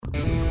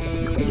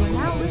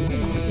now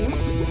listening to In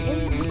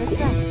the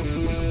Trench.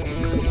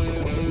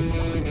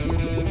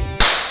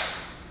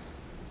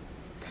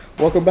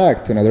 Welcome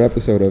back to another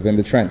episode of In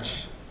the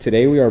Trench.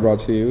 Today we are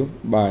brought to you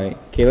by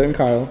Kayla and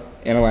Kyle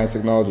and Alliance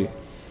Technology.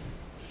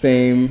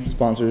 Same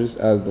sponsors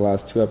as the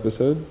last two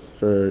episodes.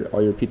 For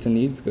all your pizza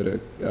needs, go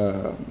to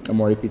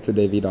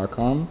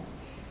amoripizzadv.com.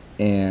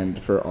 And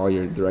for all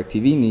your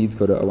DirecTV needs,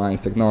 go to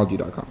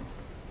alliancetechnology.com.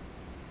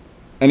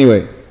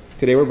 Anyway,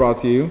 today we're brought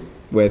to you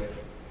with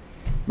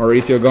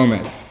Mauricio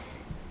Gomez.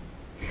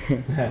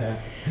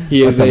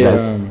 He is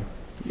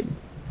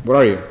what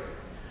are you?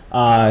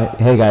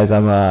 Hey guys,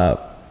 I'm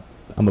a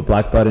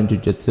black belt in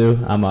jiu-jitsu.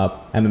 I'm a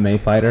MMA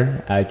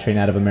fighter. I train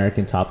out of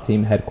American Top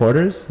Team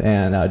headquarters,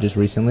 and just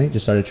recently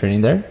started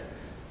training there.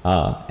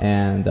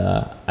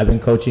 I've been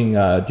coaching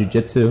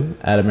jiu-jitsu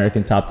at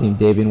American Top Team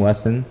Davie and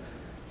Weston.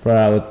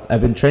 I've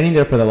been training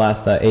there for the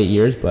last 8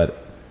 years,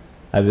 but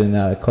I've been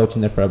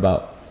coaching there for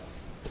about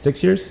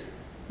 6 years.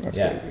 That's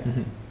crazy.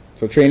 Mm-hmm.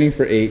 So training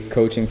for 8,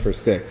 coaching for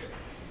 6.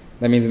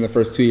 That means in the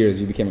first 2 years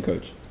you became a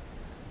coach.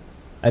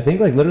 I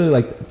think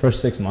literally the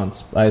first 6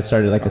 months I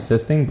started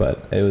assisting,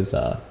 but it was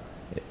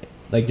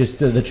just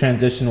the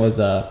transition was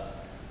it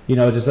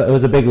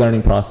was a big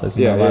learning process.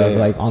 A lot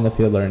of on the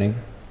field learning.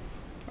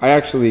 I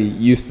actually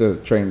used to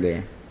train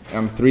there.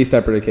 On 3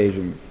 separate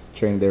occasions,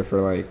 trained there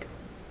for it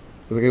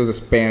was a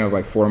span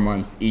of 4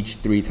 months each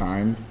 3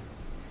 times,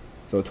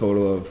 so a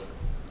total of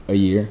a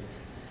year.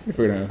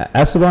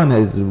 Esteban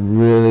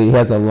he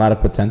has a lot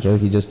of potential.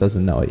 He just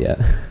doesn't know it yet.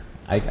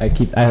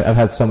 I've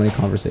had so many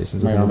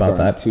conversations with him about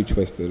that. Too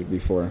twisted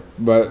before,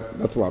 but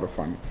that's a lot of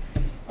fun.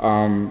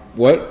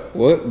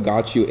 What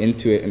got you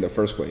into it in the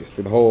first place?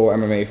 The whole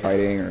MMA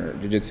fighting or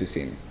jiu-jitsu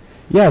scene?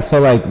 Yeah,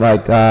 so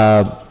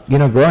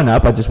growing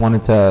up, I just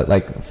wanted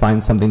to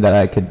find something that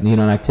I could, an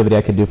activity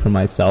I could do for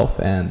myself.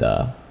 And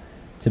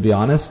to be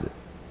honest,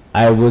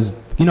 I was,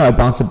 I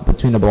bounced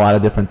between a lot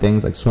of different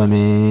things like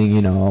swimming,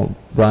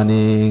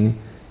 running.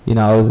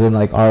 I was in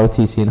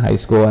ROTC in high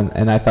school,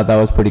 and I thought that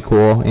was pretty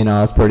cool.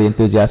 I was pretty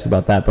enthusiastic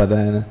about that. But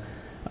then,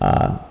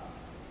 I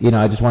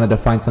just wanted to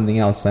find something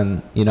else,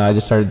 and I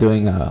just started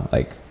doing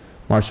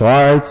martial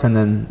arts, and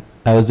then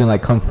I was doing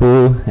kung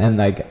fu, and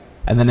then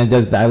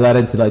I led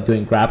into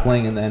doing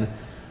grappling, and then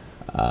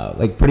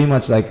pretty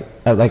much I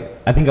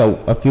think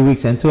a few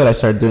weeks into it, I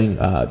started doing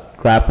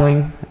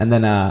grappling, and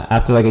then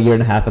after a year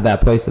and a half at that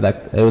place,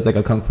 it was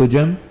a kung fu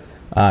gym.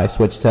 I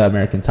switched to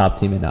American Top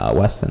Team in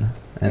Weston.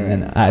 And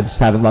then I just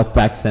haven't looked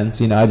back since.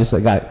 I just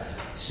got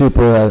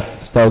super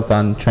stoked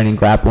on training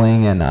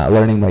grappling and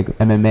learning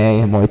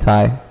MMA and Muay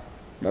Thai.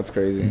 That's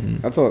crazy.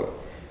 Mm-hmm.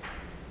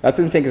 That's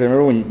insane because I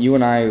remember when you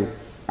and I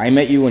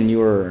met you when you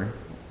were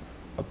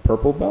a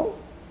purple belt.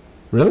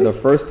 Really? The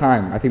first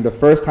time I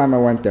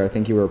went there, I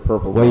think you were a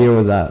purple belt. What year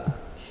was that?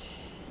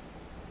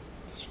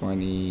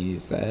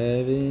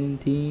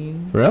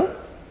 2017. For real?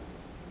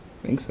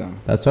 I think so.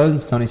 That's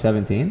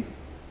 2017?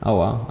 Oh,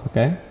 wow.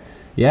 Okay.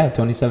 Yeah,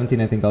 2017,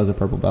 I think I was a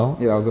purple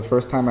belt. Yeah, that was the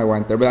first time I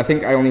went there. But I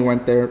think I only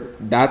went there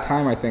that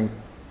time, I think,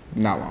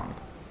 not long.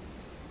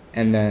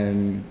 And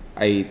then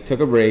I took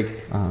a break.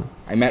 Uh-huh.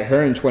 I met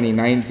her in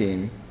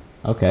 2019.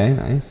 Okay,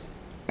 nice.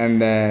 And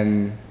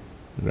then...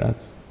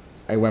 Congrats.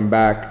 I went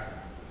back.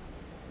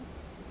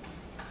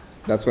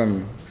 That's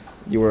when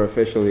you were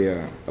officially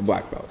a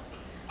black belt.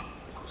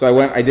 So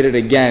I did it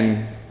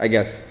again, I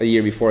guess, a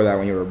year before that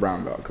when you were a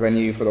brown belt. Because I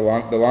knew you for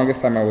the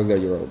longest time I was there,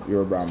 you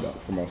were a brown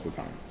belt for most of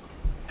the time.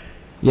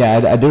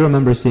 Yeah, I do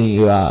remember seeing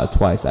you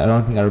twice. I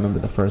don't think I remember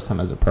the first time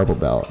as a purple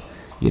belt.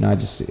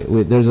 There's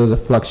a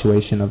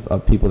fluctuation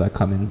of people that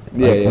come in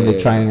when they're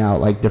trying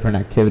out different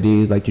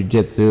activities like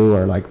jiu-jitsu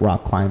or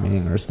rock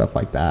climbing or stuff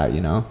like that.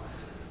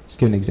 Just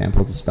giving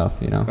examples of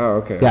stuff. Oh,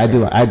 okay. Yeah,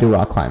 okay. I do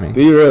rock climbing.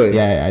 Do you really?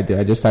 Yeah, I do.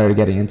 I just started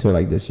getting into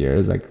it this year. It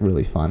was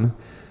really fun.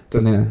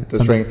 To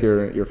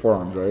strengthen your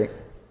forearms, right?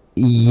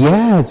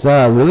 Yeah, it's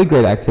a really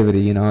great activity.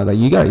 You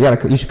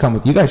guys should come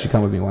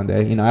with me one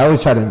day. I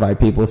always try to invite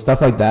people, stuff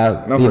like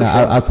that. No, sure.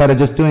 Outside of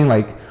just doing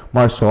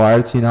martial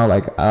arts.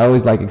 I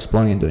always like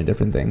exploring and doing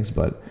different things.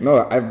 But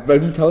no, I've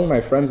been telling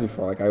my friends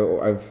before.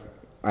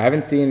 I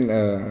haven't seen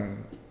a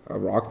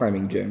rock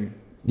climbing gym.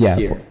 Yeah,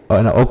 in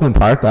Oakland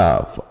Park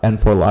and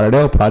Fort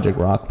Lauderdale, Project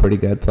Rock, pretty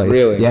good place.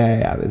 Really?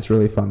 Yeah, it's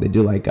really fun. They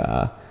do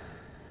a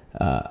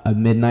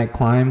midnight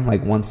climb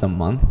once a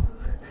month.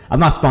 I'm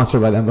not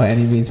sponsored by them by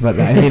any means, but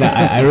I mean,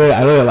 I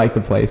really like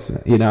the place,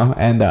 and they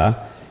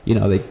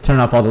turn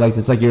off all the lights.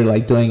 It's like you're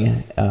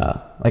doing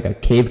a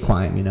cave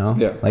climb,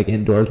 Yeah.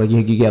 Indoors,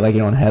 you get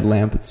your own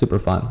headlamp. It's super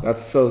fun.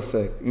 That's so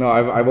sick. No,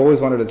 I've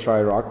always wanted to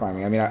try rock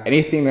climbing. I mean,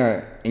 anything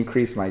to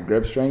increase my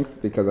grip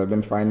strength, because I've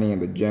been finding in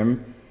the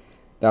gym,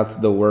 that's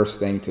the worst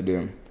thing to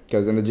do.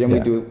 Because in the gym we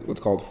do what's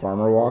called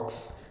farmer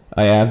walks.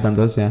 Oh yeah, I've done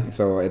those. Yeah.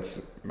 So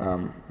it's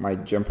my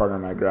gym partner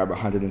and I grab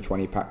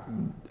 120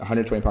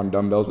 pound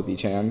dumbbells with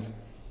each hand,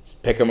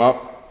 just pick them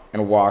up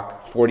and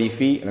walk 40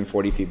 feet and then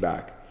 40 feet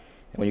back.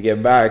 And when you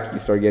get back, you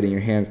start getting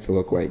your hands to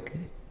look like.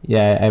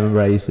 Yeah, I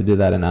remember I used to do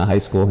that in high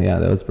school. Yeah,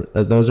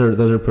 those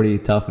are pretty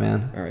tough,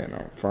 man. Oh yeah,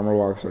 no, farmer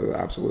walks are the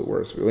absolute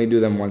worst. We only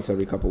do them once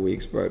every couple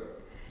weeks, but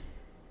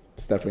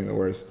It's definitely the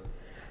worst.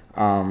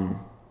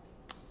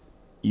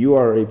 You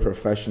are a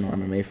professional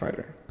MMA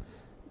fighter.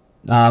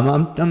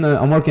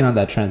 I'm working on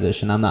that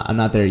transition. I'm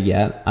not there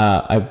yet.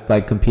 I've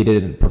like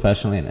competed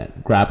professionally in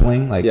it,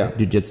 grappling, like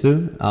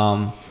jiu-jitsu.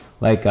 There's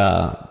like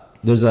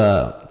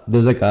a,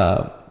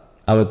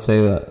 I would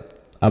say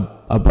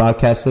a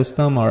broadcast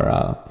system,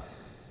 or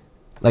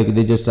like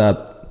they just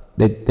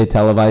they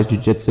televise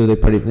jiu-jitsu.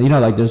 They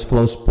like there's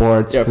Flow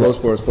Sports. Yeah, Flow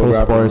Sports,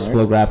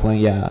 Flow Grappling.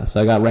 Yeah.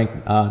 So I got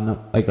ranked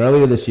like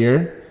earlier this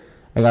year.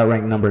 I got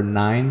ranked number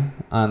 9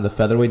 on the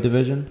featherweight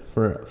division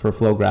for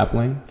Flow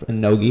Grappling in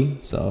Nogi.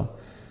 So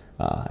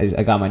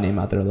I got my name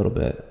out there a little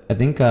bit. I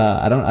think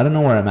I don't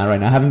know where I'm at right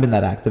now. I haven't been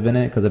that active in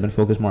it because I've been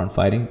focused more on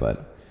fighting.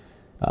 But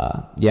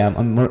yeah,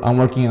 I'm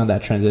working on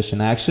that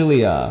transition. I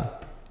actually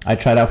I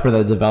tried out for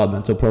the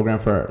developmental program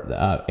for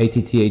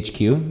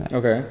ATTHQ.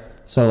 Okay.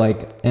 So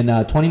like in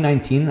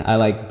 2019, I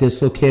like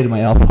dislocated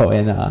my elbow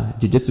in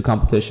jiu-jitsu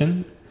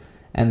competition,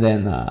 and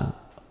then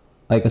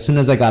like as soon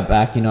as I got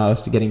back, I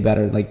was getting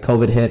better. Like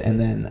COVID hit,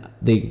 and then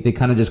they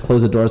kind of just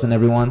closed the doors on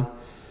everyone.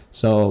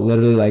 So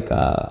literally like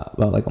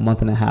about like a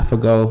month and a half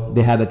ago,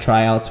 they had the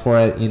tryouts for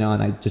it,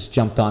 and I just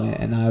jumped on it,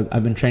 and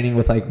I've been training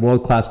with like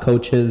world-class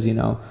coaches,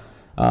 like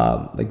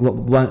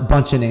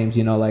bunch of names,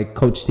 like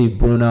Coach Steve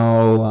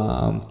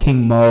Bruno,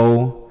 King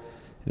Mo,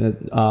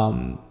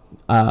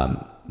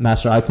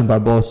 Master Aiton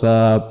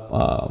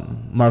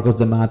Barbosa, Marcos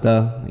de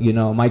Mata,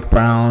 Mike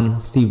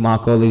Brown, Steve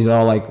Mako. These are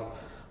all like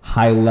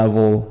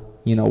high-level,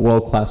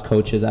 world-class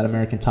coaches at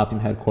American Top Team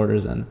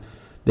headquarters, and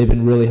they've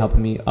been really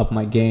helping me up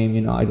my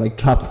game. I like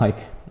dropped like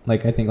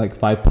I think like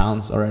 5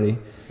 pounds already.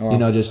 Oh,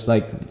 wow. Just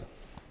like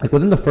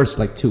within the first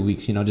like 2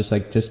 weeks,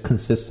 just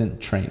consistent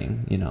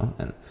training,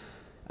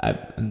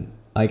 and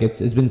like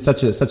it's been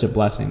such a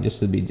blessing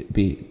just to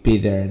be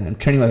there, and I'm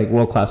training with like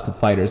world class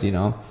fighters.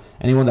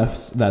 Anyone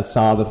that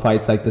saw the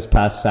fights like this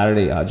past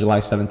Saturday,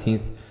 July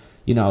 17th,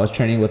 I was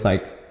training with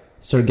like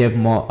Sergey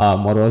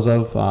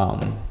Morozov,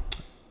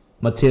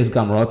 Matthias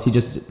Gamrot. He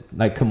just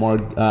like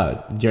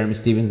Kimura, Jeremy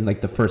Stevens in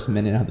like the first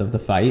minute of the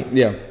fight.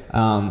 Yeah.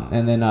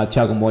 And then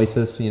Thiago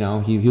Moises,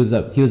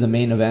 he was a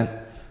main event.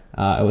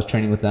 I was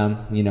training with them,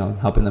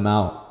 helping them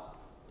out,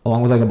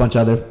 along with like a bunch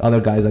of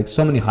other guys, like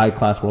so many high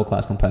class, world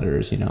class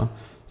competitors.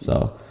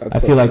 So I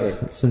feel like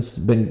since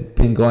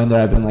been going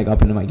there, I've been like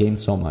up into my game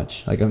so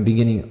much. Like I'm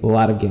beginning a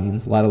lot of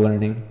gains, a lot of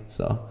learning.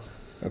 So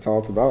that's all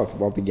it's about. It's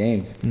about the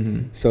gains.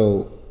 Mm-hmm.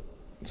 So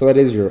that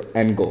is your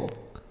end goal.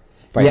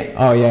 Fighting.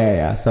 Yeah. Oh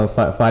yeah. So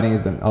fighting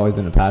has always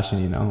been a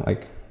passion.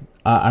 Like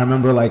I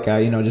remember like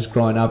just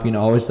growing up,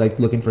 always like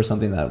looking for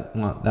something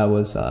that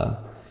was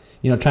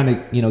trying to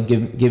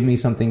give me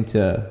something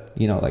to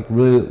like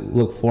really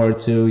look forward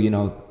to,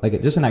 like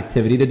just an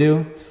activity to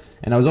do.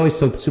 And I was always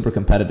so super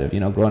competitive,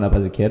 growing up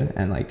as a kid,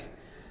 and like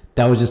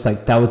that was just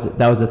like that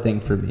was a thing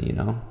for me.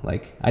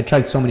 Like I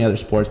tried so many other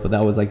sports, but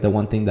that was like the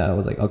one thing that I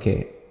was like,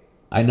 okay,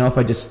 I know if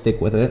I just stick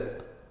with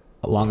it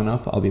long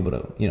enough, I'll be able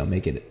to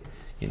make it.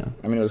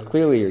 I mean, it was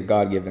clearly your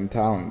God-given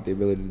talent, the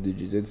ability to do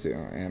jiu-jitsu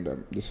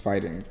and just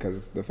fighting,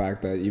 because the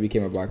fact that you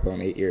became a black belt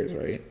in 8 years,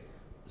 right?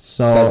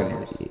 So 7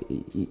 years.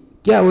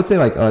 Yeah, I would say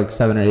like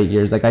 7 or 8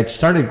 years. Like I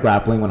started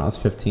grappling when I was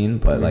 15,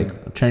 but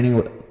like training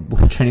with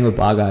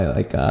Baga,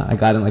 like I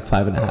got in like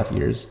 5.5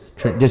 years.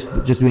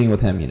 Just being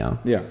with him,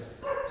 Yeah.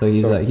 So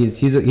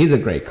he's a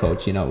great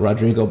coach.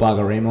 Rodrigo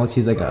Baga Ramos.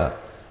 He's like a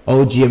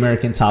OG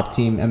American Top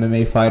Team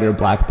MMA fighter,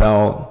 black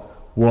belt,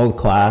 world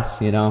class.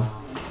 He's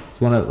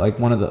one of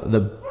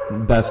the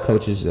best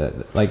coaches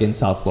like in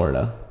South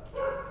Florida.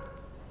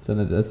 So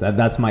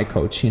that's my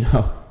coach.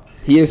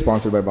 He is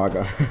sponsored by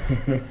Baga.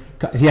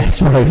 Yeah,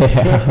 sorry.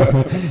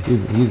 Yeah.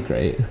 he's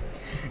great.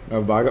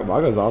 No,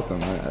 Baga is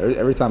awesome.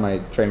 Every time I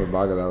trained with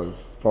Baga, that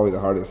was probably the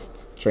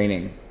hardest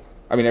training.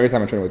 I mean, every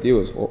time I trained with you,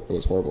 it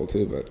was horrible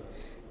too,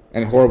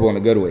 and horrible in a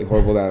good way.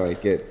 Horrible that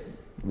like it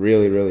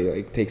really, really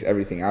like takes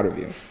everything out of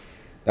you.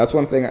 That's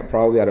one thing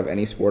probably out of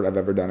any sport I've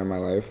ever done in my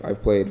life.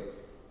 I've played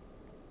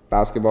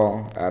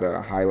basketball at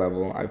a high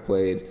level. I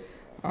played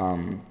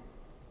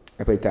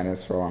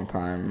tennis for a long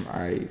time.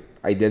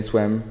 I did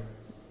swim,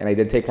 and I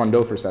did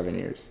Taekwondo for 7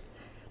 years.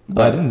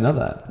 But I didn't know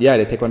that. Yeah, I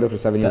did Taekwondo for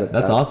 7 years.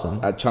 That's awesome.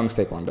 At Chung's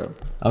Taekwondo.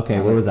 Okay,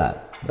 where was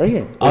that? Right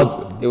here.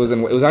 It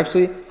was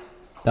actually.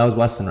 That was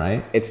Weston,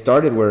 right? It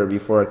started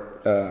before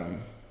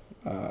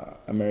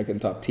American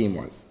Top Team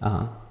was.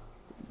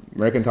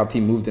 American Top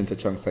Team moved into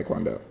Chung's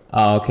Taekwondo.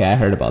 Oh, okay. I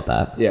heard about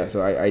that. Yeah,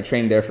 so I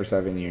trained there for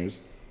 7 years.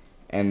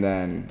 And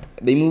then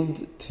they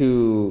moved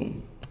to...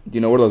 Do you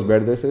know where Los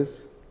Verdes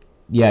is?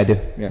 Yeah, I do.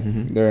 Yeah,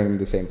 they're in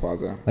the same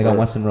plaza. Like on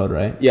Weston Road,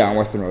 right? Yeah, on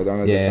Weston Road.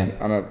 On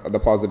the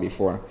plaza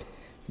before.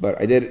 But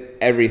I did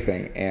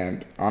everything.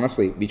 And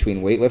honestly,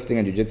 between weightlifting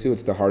and jiu-jitsu,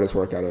 it's the hardest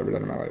workout I've ever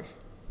done in my life.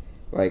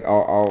 Like,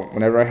 I'll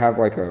whenever I have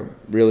like a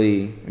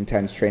really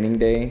intense training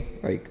day,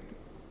 like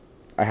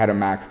I had a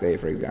max day,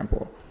 for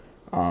example,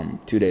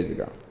 2 days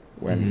ago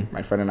when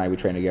my friend and I, we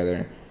train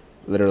together.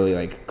 Literally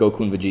like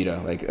Goku and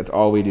Vegeta, like that's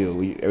all we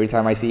do. Every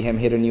time I see him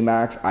hit a new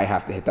max, I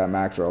have to hit that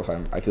max or else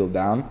I feel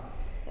down.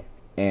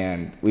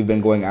 And we've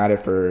been going at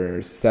it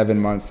for 7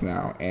 months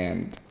now,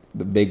 and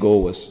the big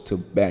goal was to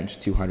bench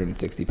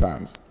 260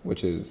 pounds,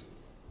 which is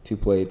 2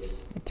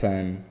 plates, a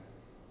 10,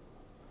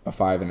 a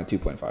 5, and a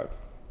 2.5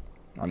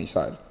 on each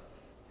side.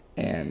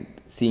 And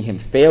seeing him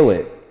fail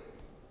it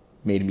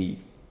made me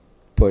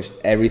push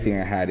everything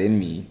I had in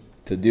me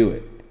to do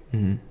it.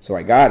 Mm-hmm. So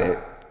I got it,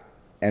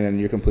 and then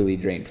you're completely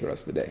drained for the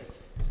rest of the day.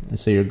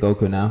 So you're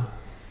Goku now?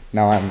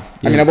 Now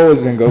I've always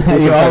been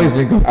Goku. You've always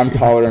been Goku. I'm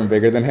taller and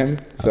bigger than him.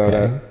 So Okay.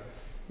 that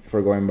if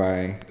we're going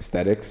by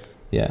aesthetics,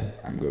 Yeah.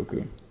 I'm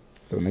Goku.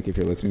 So Nick, if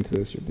you're listening to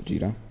this, you're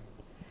Vegeta.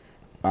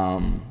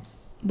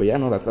 But yeah,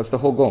 no, that's the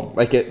whole goal.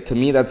 Like to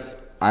me,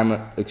 I'm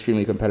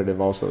extremely competitive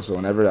also. So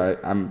whenever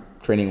I'm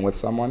training with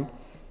someone,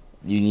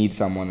 you need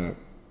someone to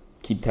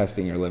keep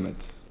testing your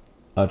limits.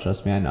 Oh,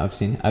 trust me, I know.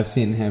 I've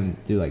seen him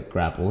do like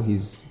grapple.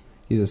 He's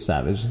a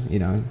savage. You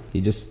know,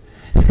 he just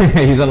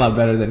he's a lot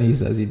better than he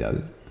says he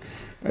does.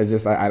 I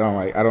don't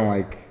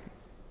like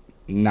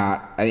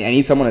not. I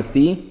need someone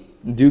to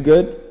do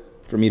good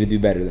for me to do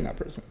better than that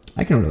person.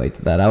 I can relate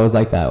to that. I was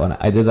like that when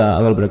I did a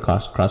little bit of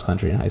cross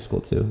country in high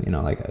school too. You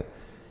know,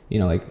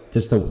 like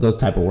just those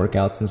type of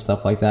workouts and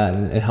stuff like that.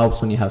 And it helps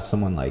when you have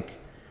someone like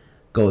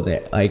go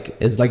there, like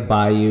it's like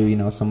by you. You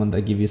know, someone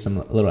that give you some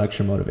little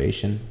extra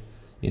motivation.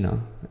 You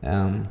know,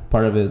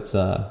 part of it's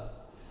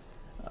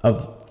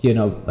of you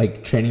know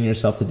like training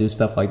yourself to do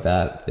stuff like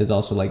that is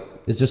also like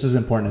it's just as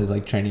important as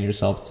like training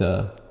yourself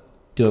to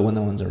do it when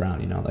no one's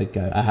around. You know, like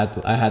I had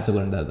to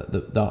learn that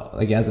the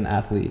like as an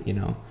athlete. You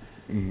know.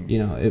 Mm-hmm.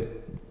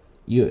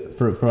 You know,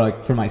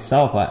 for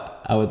myself,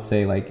 I would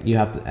say like you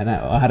have to. And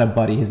I had a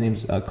buddy. His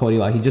name's Cody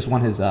Law. He just won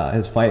his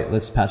fight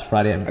this past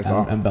Friday in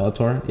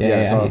Bellator.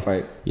 I saw the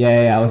fight.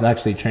 Yeah. I was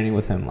actually training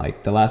with him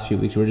like the last few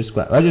weeks. I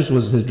just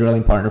was his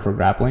drilling partner for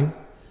grappling.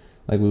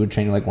 Like we would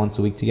train like once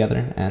a week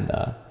together, and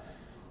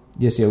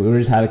we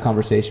just had a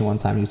conversation one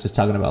time. He was just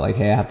talking about like,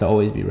 hey, I have to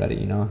always be ready.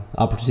 You know,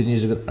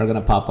 opportunities are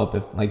gonna pop up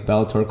if like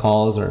Bellator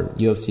calls or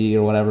UFC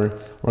or whatever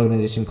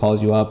organization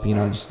calls you up. You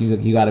know, just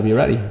you got to be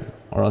ready.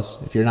 Or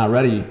else, if you're not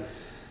ready,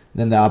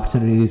 then the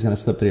opportunity is going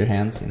to slip through your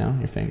hands, you know,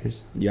 your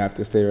fingers. You have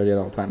to stay ready at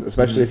all times,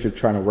 especially if you're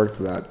trying to work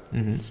to that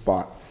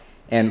spot.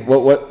 And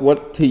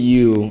what to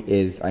you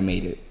is I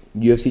made it?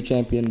 UFC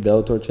champion,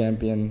 Bellator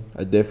champion,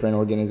 a different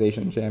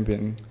organization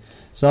champion?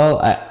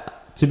 So,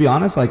 to be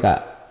honest, like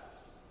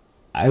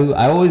I've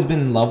always been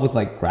in love with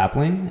like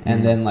grappling,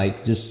 and then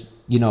like just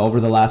you know over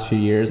the last few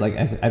years, like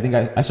I think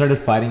I started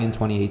fighting in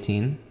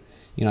 2018.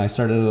 You know, I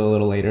started a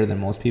little later than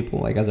most people,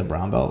 like as a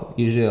brown belt.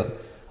 Usually,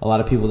 a lot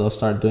of people they'll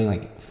start doing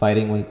like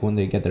fighting when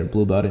they get their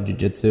blue belt in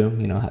jiu-jitsu.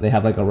 You know, they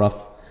have like a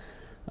rough,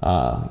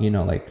 you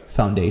know, like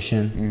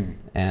foundation,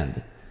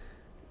 and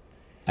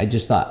I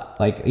just thought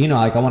like you know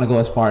like I want to go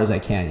as far as I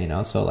can. You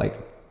know, so like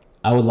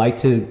I would like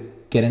to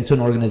get into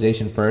an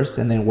organization first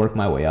and then work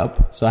my way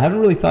up. So I haven't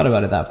really thought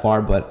about it that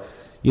far, but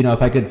you know,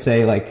 if I could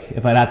say like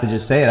if I'd have to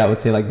just say it, I would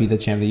say like be the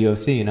champ of the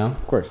UFC. You know,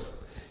 Of course.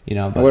 you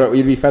know, but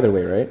You'd be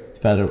featherweight, right?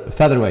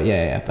 featherweight,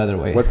 yeah,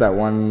 featherweight. What's that,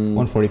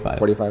 145?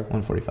 45?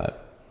 145.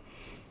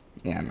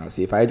 Yeah, no,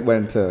 see, if I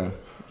went to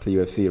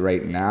UFC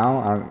right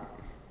now,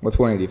 what's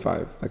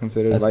 185? I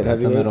consider That's light a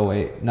heavyweight?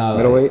 middleweight. No,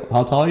 Middleweight?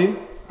 How tall are you?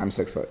 I'm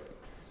 6 foot.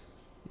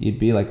 You'd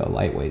be like a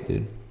lightweight,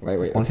 dude.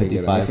 Lightweight.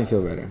 155. Okay, makes me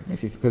feel better.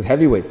 Because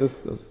heavyweights,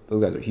 those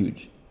guys are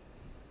huge.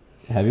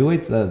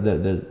 Heavyweights,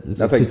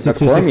 That's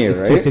Cormier, right?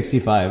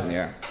 265.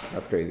 Yeah,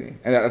 that's crazy.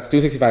 And that's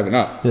 265 and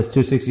up. This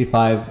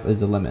 265 is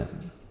the limit.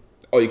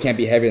 Oh, you can't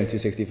be heavier than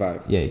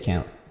 265. Yeah, you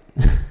can't.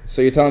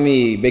 So you're telling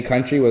me Big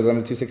Country was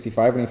under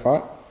 265 when he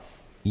fought?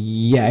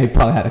 Yeah, he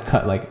probably had to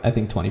cut like I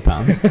think 20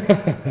 pounds.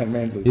 That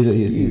man's was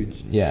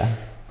huge. Yeah.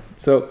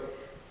 So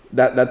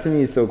that to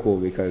me is so cool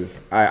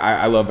because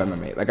I love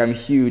MMA. Like I'm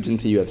huge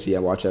into UFC. I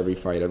watch every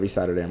fight. Every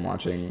Saturday I'm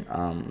watching.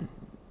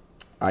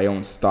 I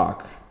own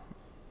stock,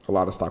 a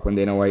lot of stock. When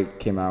Dana White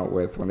came out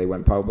when they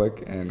went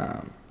public, and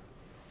a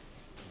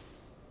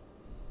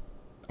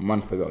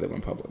month ago they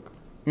went public.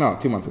 No,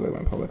 2 months ago they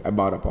went public. I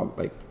bought up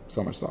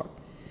so much stock.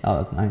 Oh,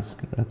 that's nice.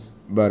 Congrats.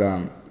 But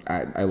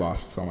I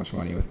lost so much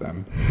money with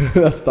them.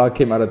 That stock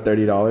came out at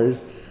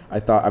 $30. I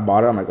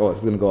bought it. I'm like, oh, this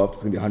is gonna go up.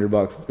 It's gonna be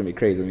 $100. It's gonna be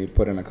crazy. Let me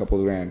put in a couple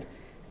of grand.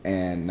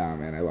 And nah,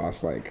 man, I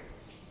lost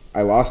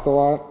a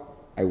lot.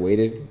 I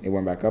waited. It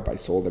went back up. I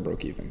sold. It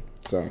broke even.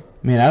 So I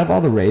mean, out of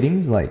all the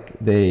ratings, like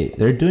they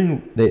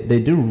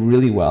do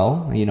really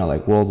well. You know,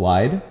 like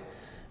worldwide.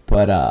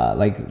 But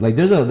like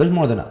there's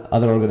more than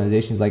other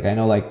organizations. Like I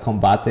know like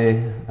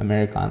Combate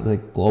American,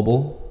 like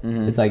global.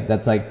 It's like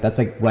that's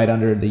like right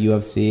under the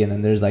UFC, and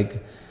then there's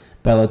like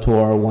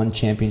Bellator, One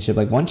Championship.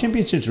 Like One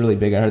Championship's really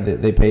big. I heard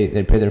that they pay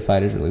their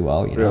fighters really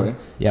well. You know? Really?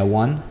 Yeah,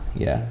 One.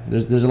 Yeah,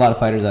 there's a lot of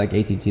fighters like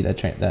ATT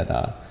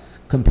that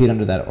compete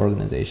under that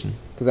organization.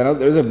 Because I know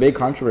there's a big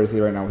controversy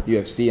right now with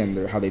UFC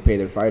and how they pay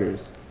their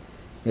fighters.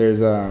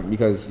 There's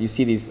because you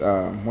see these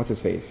what's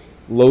his face,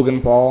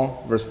 Logan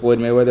Paul versus Floyd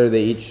Mayweather.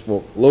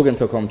 Logan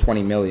took home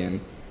 $20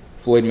 million,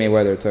 Floyd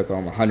Mayweather took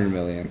home $100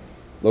 million.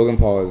 Logan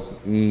Paul is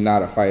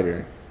not a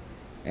fighter,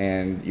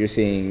 and you're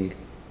seeing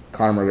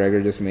Conor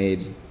McGregor just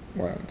made.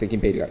 Well, I think he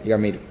made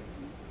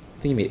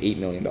 $8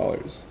 million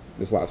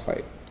this last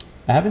fight.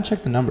 I haven't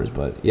checked the numbers,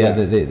 but yeah,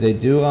 Yeah. they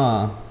do.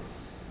 A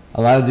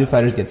lot of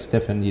fighters get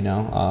stiffened.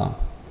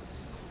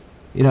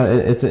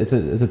 It's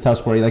a tough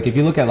sport. Like if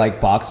you look at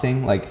like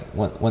boxing, like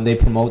when they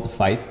promote the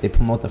fights, they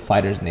promote the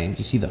fighters' names.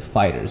 You see the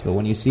fighters, but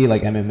when you see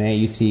like MMA,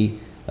 you see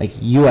like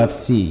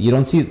UFC. You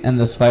don't see, and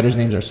the fighters'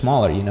 names are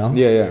smaller.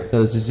 Yeah, yeah.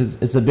 So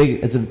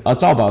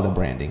it's all about the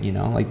branding.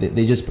 Like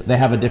they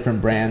have a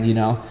different brand.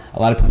 A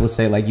lot of people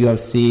say like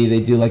UFC, they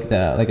do like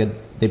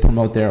they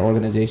promote their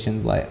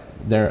organizations like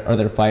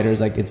their fighters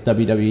like it's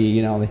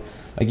WWE.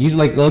 Like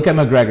usually like look at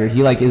McGregor.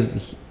 He like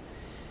is.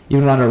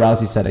 Even Ronda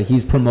Rousey said it.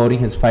 He's promoting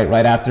his fight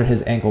right after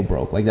his ankle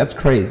broke. Like, that's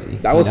crazy.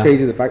 That was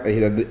crazy, the fact that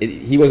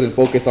he wasn't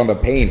focused on the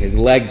pain. His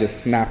leg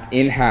just snapped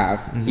in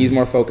half. Mm-hmm. He's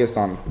more focused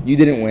on, you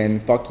didn't win,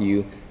 fuck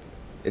you.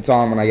 It's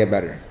on when I get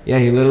better. Yeah,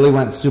 he literally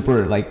went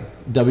super, like,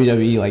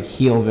 WWE, like,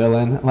 heel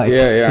villain. Like,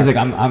 yeah. He's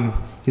like,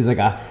 he's like,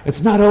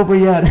 it's not over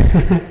yet.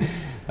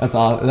 That's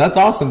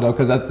awesome, though,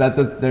 because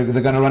they're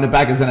going to run it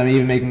back. It's going to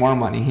even make more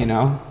money, I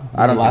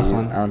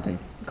don't think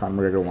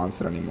Conor McGregor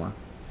wants it anymore.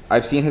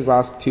 I've seen his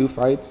last 2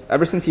 fights.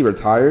 Ever since he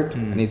retired,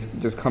 and he's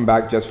just come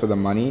back just for the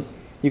money,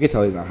 you could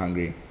tell he's not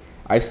hungry.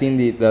 I've seen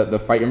the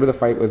fight. Remember the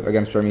fight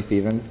against Jeremy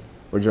Stevens?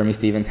 Where Jeremy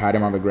Stevens had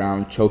him on the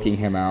ground, choking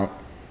him out,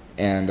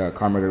 and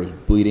Conor McGregor was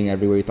bleeding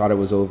everywhere. He thought it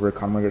was over.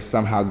 Conor McGregor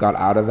somehow got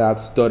out of that,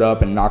 stood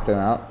up, and knocked him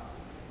out.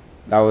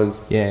 That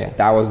was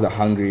the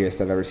hungriest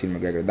I've ever seen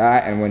McGregor.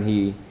 That, and when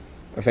he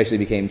officially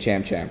became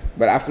champ.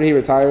 But after he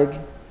retired,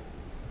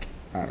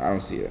 I don't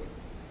see it.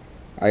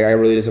 I got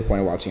really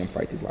disappointed watching him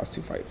fight these last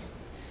 2 fights.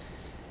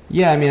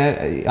 Yeah, I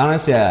mean,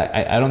 honestly,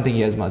 I don't think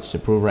he has much to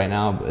prove right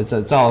now.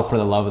 It's all for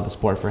the love of the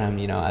sport for him,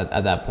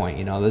 at that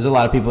point. There's a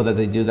lot of people that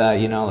they do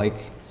that,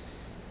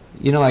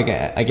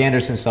 like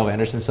Anderson Silva.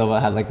 Anderson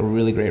Silva had like a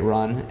really great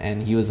run,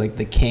 and he was like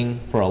the king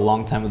for a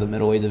long time of the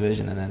middleweight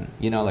division. And then,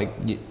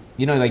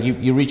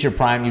 you reach your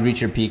prime, you reach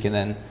your peak, and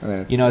then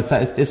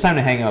it's time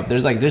to hang up.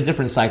 There's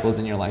different cycles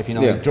in your life.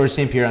 Like George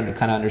St. Pierre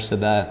kind of understood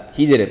that.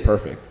 He did it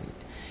perfect.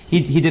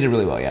 He did it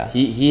really well, yeah.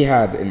 He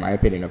had, in my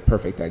opinion, a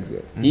perfect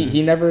exit.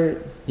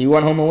 Mm-hmm. He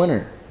went home a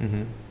winner.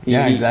 Mm-hmm.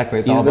 Exactly.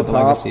 It's all about the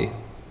legacy.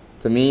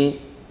 To me,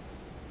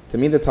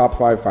 the top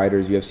 5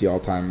 fighters UFC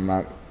all time.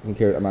 I'm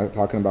not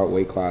talking about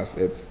weight class.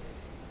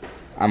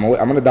 I'm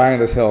gonna die on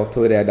this hill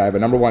till the day I die.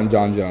 But number 1,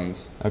 John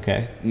Jones.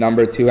 Okay.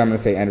 Number 2, I'm gonna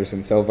say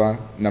Anderson Silva.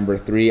 Number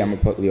 3, I'm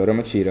gonna put Lyoto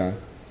Machida.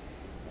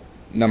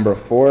 Number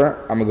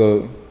 4, I'm gonna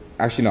go.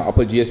 Actually, no, I'll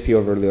put GSP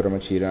over Lyoto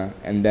Machida,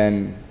 and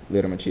then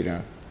Lyoto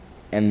Machida.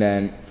 And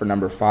then for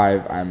number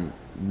 5, I'm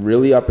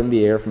really up in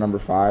the air for number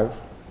 5,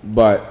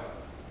 but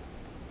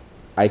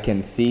I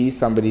can see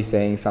somebody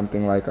saying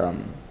something like a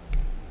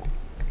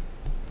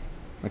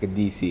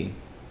DC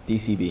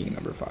being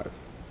number 5.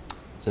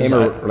 So him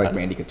or like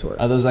Randy Couture.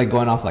 Are those like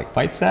going off like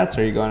fight stats,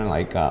 or are you going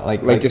like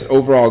just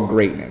overall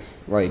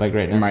greatness, like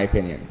greatness? In my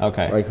opinion.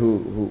 Okay. Like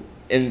who?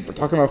 And for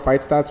talking about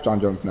fight stats, John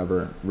Jones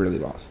never really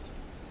lost.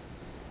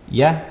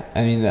 Yeah,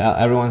 I mean,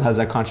 everyone has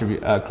that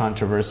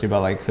controversy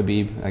about like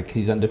Khabib, like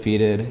he's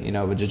undefeated,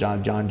 but just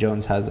John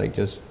Jones has like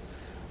just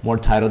more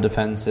title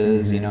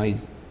defenses,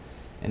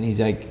 Mm-hmm.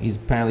 he's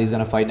apparently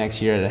gonna fight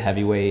next year at a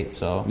heavyweight,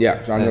 so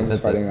yeah, John Jones is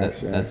fighting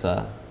next year.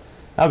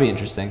 That'll be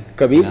interesting.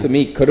 Khabib to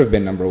me could have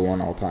been number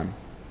 1 all time.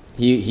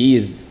 He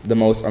is the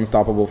most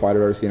unstoppable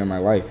fighter I've ever seen in my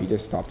life. He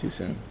just stopped too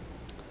soon.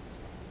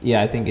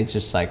 Yeah, I think it's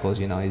just cycles.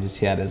 He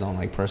had his own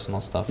like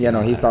personal stuff. Yeah,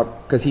 no, he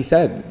stopped because he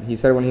said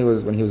when he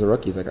was a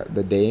rookie, he's like,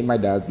 the day my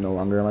dad's no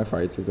longer in my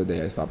fights is the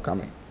day I stop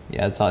coming.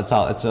 Yeah, it's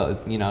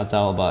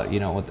all about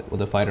what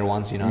the fighter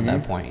wants. Mm-hmm. At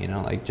that point,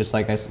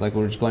 like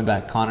we're just going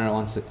back. Conor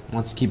wants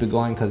to keep it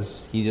going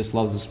because he just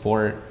loves the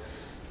sport.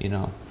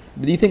 But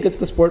do you think it's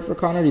the sport for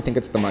Conor? Or do you think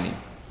it's the money?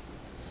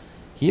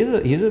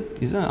 He's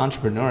an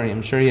entrepreneur.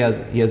 I'm sure he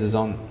has his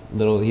own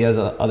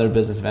other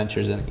business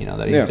ventures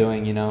that he's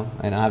doing,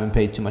 and I haven't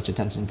paid too much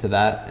attention to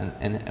that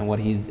and what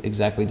he's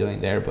exactly doing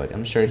there, but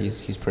I'm sure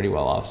he's pretty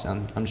well off.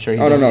 So I'm sure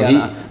he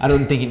I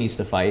don't think he needs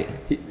to fight.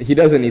 He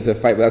doesn't need to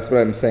fight, but that's what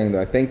I'm saying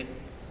though. I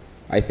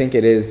think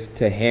it is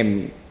to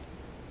him.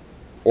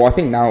 Well, I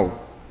think now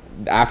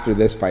after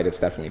this fight it's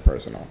definitely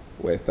personal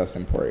with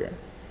Dustin Poirier.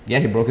 Yeah,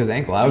 he broke his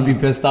ankle. I would be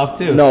pissed off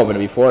too. No, but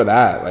before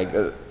that, like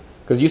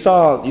because you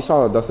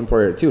saw Dustin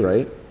Poirier too,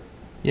 right?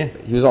 Yeah.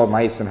 He was all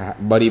nice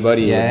and buddy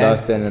with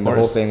Dustin, and the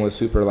whole thing was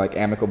super like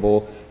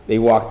amicable. They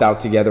walked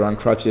out together on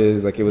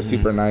crutches, like it was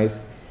super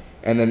nice.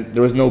 And then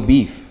there was no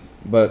beef.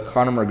 But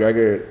Conor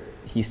McGregor,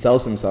 he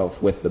sells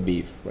himself with the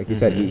beef. Like you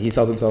said, he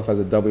sells himself as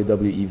a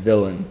WWE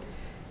villain.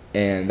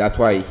 And that's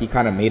why he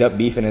kind of made up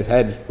beef in his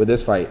head with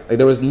this fight. Like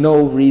there was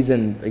no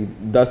reason.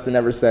 Like, Dustin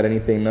never said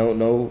anything.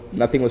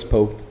 Nothing was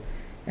poked.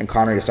 And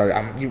Conor just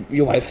started,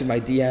 your wife's in my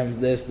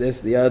DMs,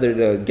 this, the other,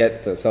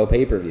 to sell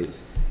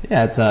pay-per-views.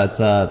 Yeah, it's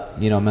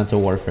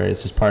mental warfare.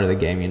 It's just part of the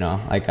game,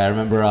 Like I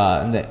remember,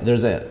 I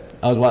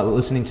was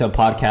listening to a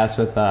podcast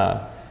with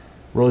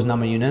Rose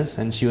Namajunas,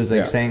 and she was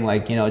saying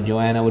like,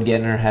 Joanna would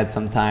get in her head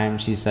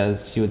sometimes. She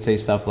would say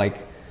stuff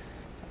like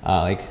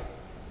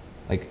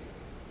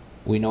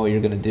we know what you're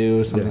gonna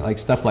do, something like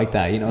stuff like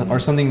that, or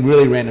something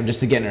really random just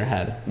to get in her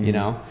head,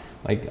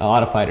 Like a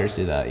lot of fighters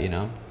do that, you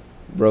know.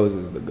 Rose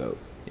is the GOAT.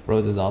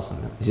 Rose is awesome.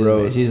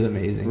 Rose- She's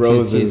amazing.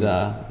 Rose She's is-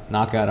 a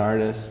knockout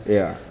artist.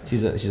 Yeah.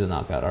 She's a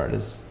knockout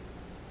artist.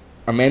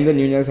 Amanda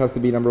Nunes has to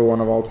be number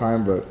one of all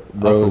time, but for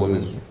Rose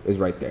women's. is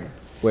right there.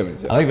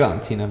 Women's. Yeah, I like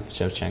Valentina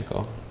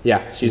Shevchenko.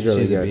 yeah she's really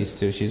she's good. a beast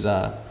too. She's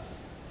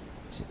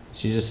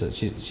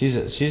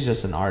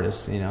just an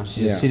artist, you know.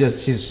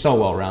 She's so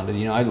well rounded,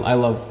 you know. I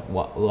love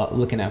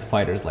looking at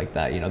fighters like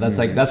that, you know. That's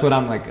like that's what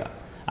I'm like.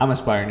 I'm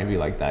aspiring to be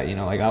like that, you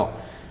know. Like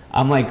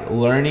I'm like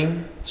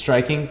learning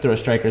striking through a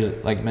striker's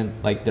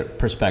like their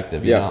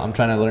perspective, you Yeah. know. I'm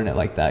trying to learn it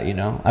like that, you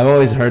know. I've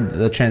always heard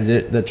the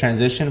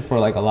transition for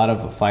like a lot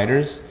of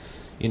fighters,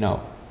 you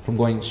know, from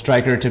going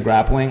striker to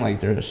grappling. Like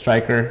they're a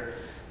striker,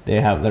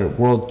 they have their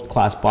world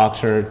class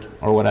boxer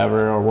or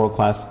whatever, or world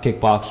class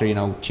kickboxer, you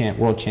know,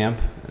 world champ.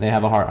 They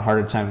have a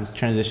harder time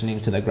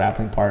transitioning to the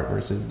grappling part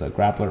versus the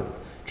grappler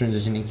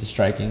transitioning to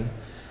striking.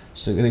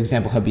 So an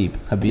example, Habib,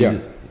 Yeah.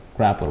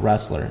 grappler,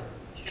 wrestler,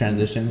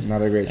 transitions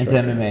Not a great into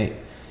striker. MMA.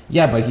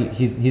 Yeah, but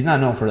he's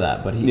not known for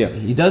that. But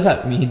he does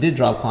have. I mean, he did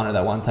drop Conor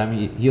that one time.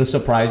 He'll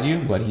surprise you,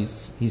 but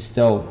he's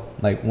still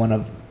like one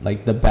of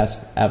like the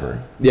best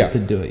ever. Yeah. To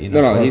do it, you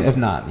know. No, Or he- if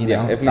not, you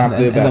yeah, know, if not in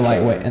the the best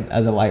lightweight, ever.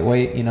 as a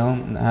lightweight, you know,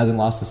 and hasn't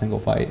lost a single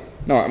fight.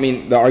 No, I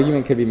mean the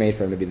argument could be made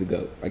for him to be the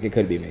GOAT. Like it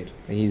could be made.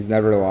 He's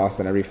never lost,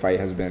 and every fight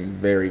has been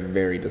very,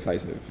 very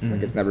decisive. Mm-hmm.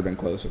 Like it's never been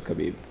close with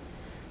Khabib.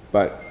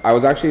 But I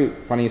was actually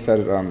funny you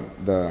said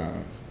the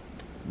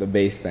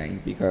base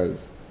thing,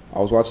 because I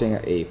was watching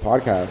a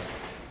podcast,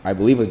 I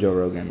believe with Joe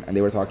Rogan, and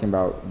they were talking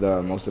about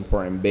the most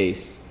important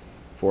base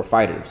for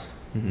fighters,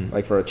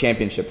 like for a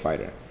championship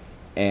fighter,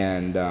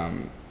 and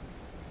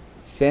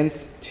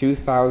since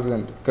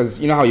 2000, because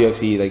you know how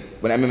UFC, like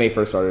when MMA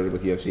first started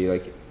with UFC,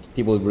 like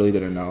people really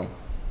didn't know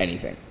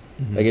anything.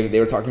 Like if they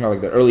were talking about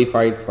like the early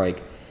fights,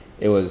 like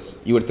it was,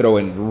 you would throw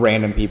in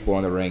random people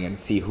in the ring and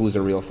see who's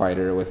a real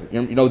fighter. With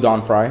you know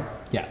Don Fry,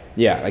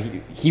 Yeah.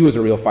 like he was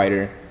a real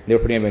fighter. They were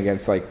putting him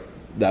against like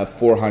the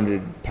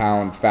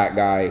 400-pound fat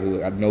guy who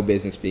had no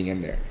business being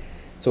in there.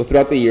 So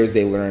throughout the years,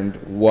 they learned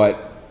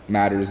what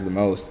matters the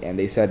most, and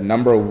they said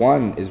number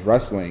one is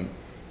wrestling,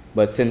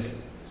 but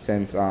since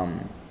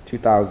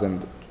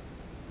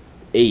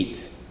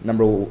 2008,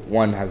 number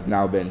one has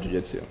now been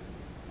jiu-jitsu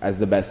as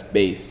the best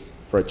base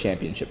for a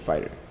championship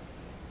fighter.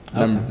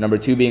 Number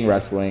two being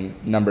wrestling,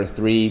 number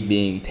three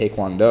being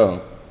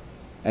taekwondo,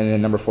 and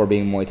then number four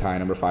being Muay Thai,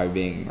 number five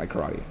being like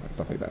karate and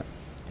stuff like that.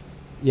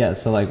 Yeah,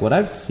 so like what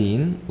I've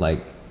seen,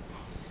 like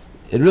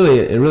it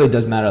really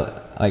does matter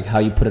like how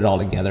you put it all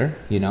together,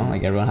 you know?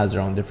 Like everyone has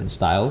their own different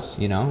styles,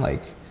 you know?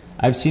 Like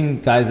I've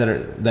seen guys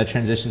that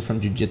transition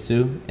from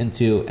jiu-jitsu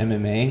into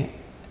MMA,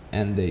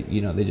 and they,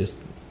 you know, they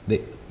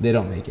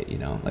don't make it, you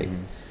know? Like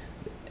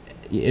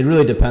it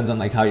really depends on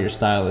like how your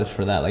style is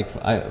for that. Like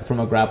from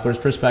a grappler's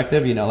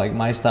perspective, you know, like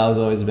my style has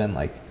always been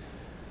like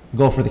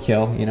go for the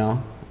kill, you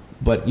know?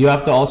 But you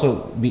have to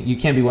also you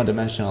can't be one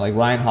dimensional. Like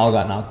Ryan Hall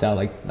got knocked out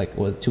like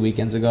was 2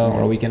 weekends ago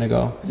or a weekend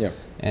ago. Yeah.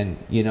 And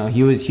you know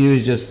he was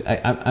just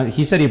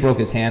he said he broke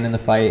his hand in the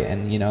fight,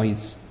 and you know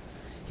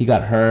he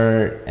got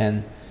hurt,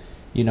 and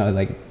you know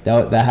like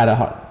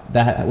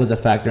that was a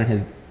factor in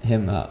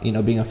him you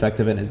know being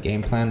effective in his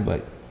game plan.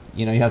 But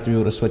you know you have to be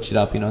able to switch it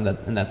up, you know,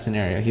 in that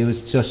scenario. He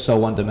was just so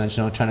one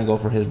dimensional, trying to go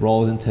for his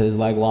rolls into his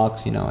leg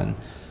locks, you know, and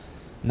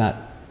not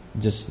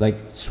just like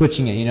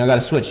switching it, you know. Got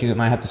to switch. You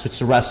might have to switch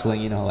to wrestling,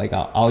 you know. Like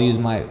I'll use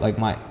my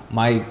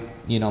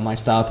you know my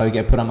style if I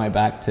get put on my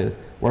back to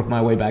work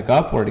my way back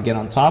up, or to get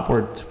on top,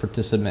 or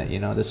to submit. You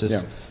know, that's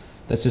just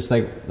that's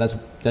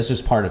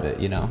just part of it,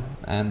 you know.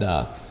 And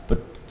but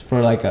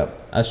for like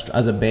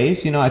as a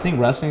base, you know, I think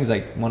wrestling is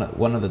like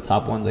one of the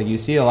top ones. Like you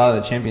see a lot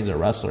of the champions are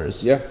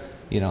wrestlers. Yeah.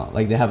 You know,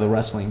 like they have a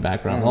wrestling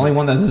background. The only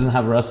one that doesn't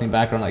have a wrestling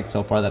background like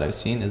so far that I've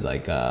seen is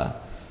like Conor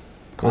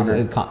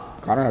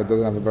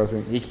doesn't have a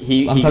wrestling.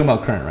 I'm talking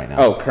about current right now.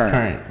 Oh,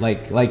 current.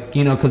 Like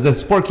you know, because the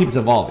sport keeps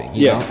evolving.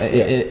 You know?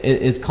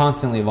 It's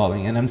constantly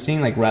evolving, and I'm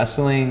seeing like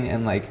wrestling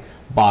and like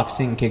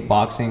boxing,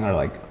 kickboxing are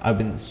like I've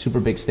been super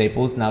big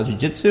staples. Now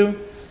jiu-jitsu,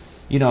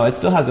 you know, it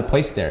still has a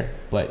place there,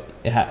 but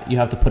you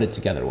have to put it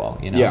together well.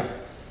 You know. Yeah.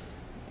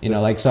 You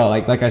know, like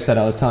I said,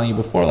 I was telling you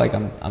before, like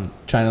I'm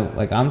trying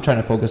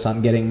to focus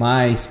on getting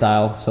my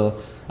style. So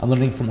I'm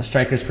learning from a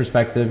striker's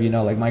perspective. You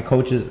know, like my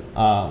coach is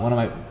one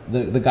of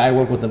the guy I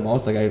work with the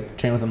most. Like I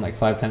train with him like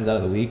 5 times out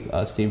of the week.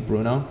 Steve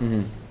Bruno.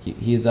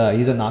 He's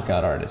a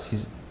knockout artist.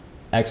 He's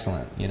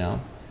excellent. You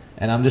know,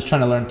 and I'm just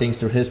trying to learn things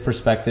through his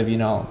perspective. You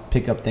know,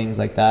 pick up things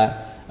like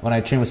that. When I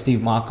train with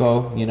Steve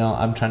Mako, you know,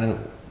 I'm trying to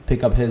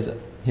pick up his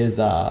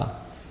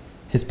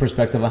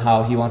perspective on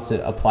how he wants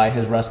to apply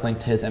his wrestling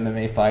to his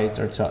MMA fights,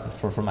 or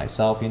for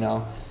myself, you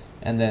know.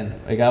 And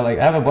then I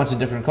have a bunch of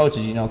different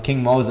coaches, you know.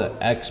 King Mo's an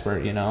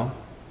expert, you know.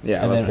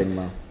 Yeah, and I love King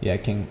Mo. Yeah,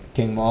 King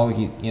Mo,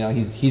 you know,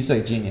 he's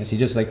like genius. He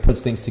just like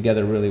puts things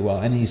together really well,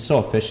 and he's so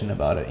efficient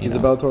about it. He's a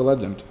Bellator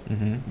legend.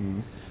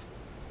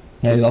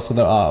 Yeah, he's also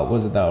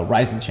the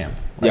Rising champ.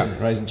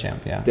 Rising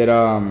champ. Yeah. Did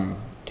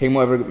King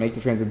Mo ever make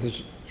the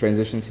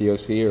transition to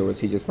UFC, or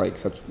was he just like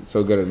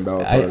so good in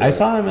Bellator? I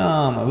saw him.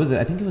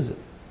 I think it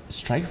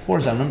Strike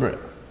Force, I remember.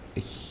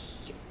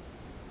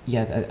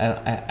 Yeah,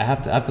 I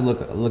have to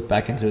look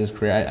back into his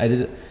career. I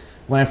did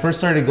when I first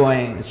started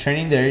going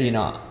training there. You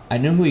know, I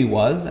knew who he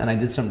was, and I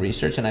did some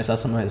research, and I saw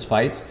some of his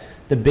fights.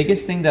 The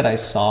biggest thing that I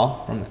saw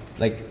from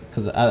like,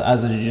 because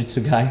as a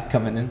jiu-jitsu guy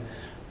coming in,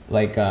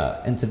 like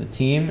into the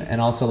team,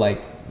 and also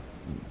like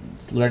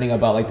learning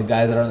about like the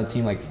guys that are on the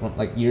team like from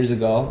like years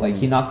ago, like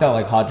he knocked out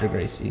like Hodger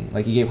Gracie.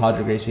 Like he gave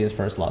Hodger Gracie his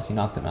first loss. He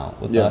knocked him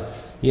out with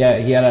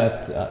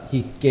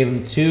he gave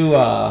him 2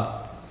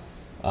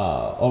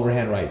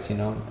 overhand rights, you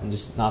know, and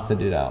just knocked the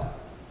dude out.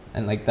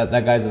 And like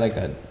that guy's like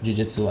a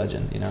jiu-jitsu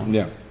legend, you know.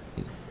 Yeah.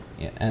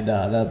 And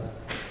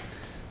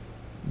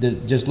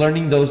just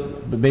learning those,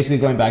 basically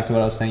going back to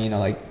what I was saying, you know,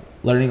 like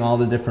learning all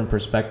the different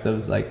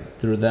perspectives like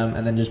through them,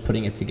 and then just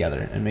putting it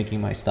together and making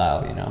my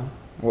style, you know.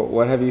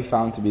 What have you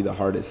found to be the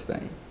hardest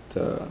thing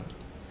to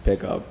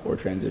pick up or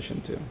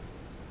transition to?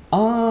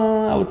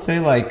 I would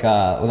say like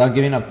without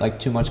giving up like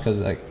too much,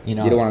 because like, you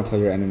know, you don't want to tell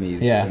your enemies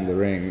in the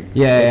ring.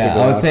 Yeah.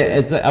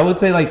 I would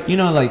say like, you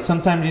know, like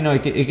sometimes, you know,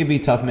 it could be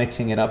tough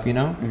mixing it up, you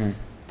know,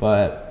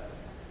 but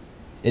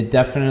it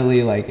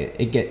definitely like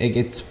it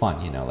gets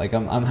fun, you know. Like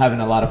I'm having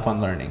a lot of fun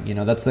learning, you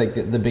know. That's like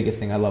the biggest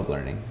thing. I love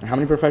learning. How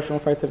many professional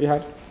fights have you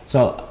had?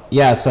 So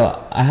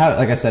I have,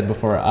 like I said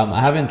before, I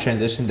haven't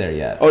transitioned there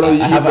yet. Oh no,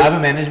 I have a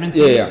management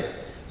team. Yeah.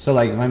 So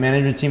like my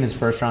management team is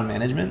first round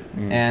management,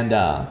 and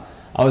I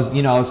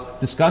was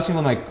discussing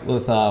with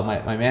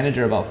my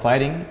manager about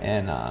fighting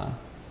in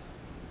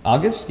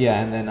August,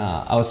 and then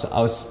I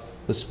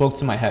spoke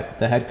to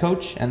the head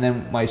coach, and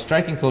then my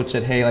striking coach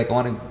said, hey, like I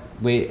want to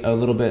wait a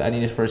little bit. I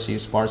need to first see you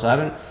spar. So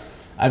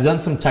I've done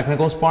some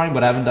technical sparring,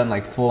 but I haven't done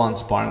like full on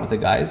sparring with the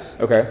guys.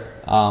 Okay.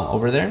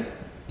 Over there,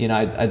 you know,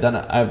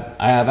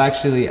 I have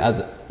actually,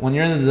 as when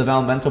you're in the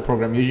developmental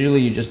program,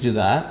 usually you just do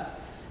that.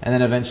 And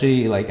then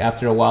eventually, like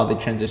after a while, they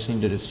transition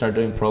to start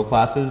doing pro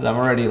classes. I'm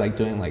already like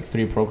doing like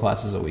 3 pro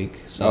classes a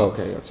week. So,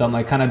 so I'm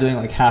like kind of doing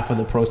like half of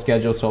the pro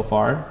schedule so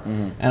far,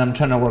 and I'm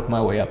trying to work my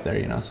way up there,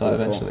 you know. So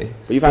eventually. Cool.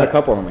 But you've had a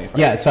couple MMA fights.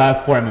 Yeah, so I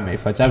have 4 MMA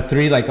fights. I have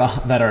 3 like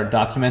that are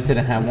documented,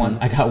 and have one.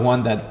 I got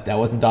one that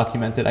wasn't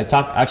documented. I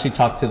actually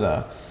talked to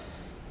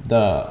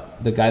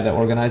the guy that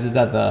organizes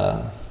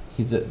that.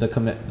 He's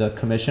the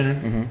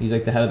commissioner. He's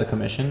like the head of the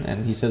commission,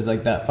 and he says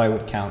like that fight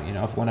would count, you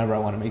know, if whenever I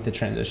want to make the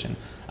transition.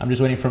 I'm just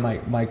waiting for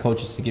my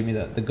coaches to give me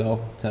the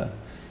go to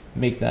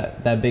make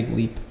that big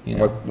leap, you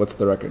know. What's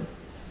the record?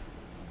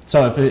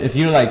 So if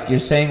you're like, you're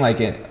saying like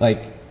it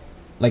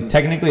like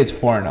technically it's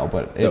 4-0,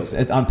 but it's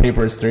on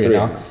paper it's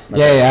 3-0.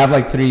 Yeah, I have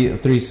like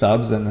three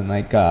subs, and then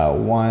like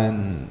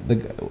one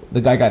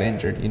the guy got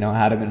injured, you know. I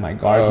had him in my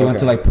guard. He went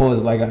to like pull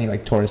his leg, and he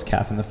like tore his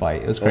calf in the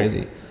fight. It was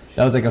crazy.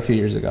 That was like a few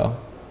years ago.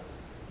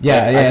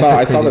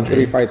 I saw the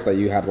 3 fights that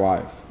you had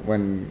live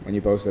when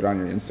you posted on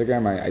your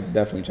Instagram. I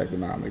definitely checked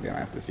them out. I'm like, damn, I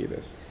have to see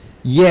this.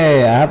 Yeah,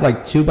 I have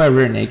like 2 by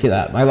rear naked.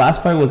 My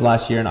last fight was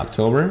last year in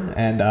October,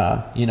 and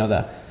you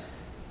know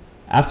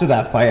after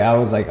that fight, I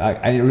was like,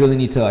 I really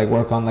need to like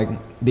work on like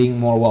being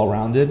more well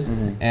rounded,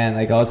 and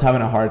like I was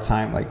having a hard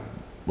time like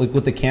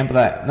with the camp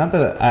that not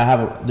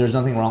that there's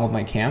nothing wrong with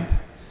my camp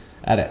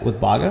with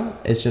Baga.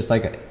 It's just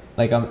like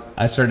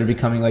I started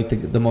becoming like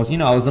the most, you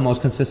know, I was the most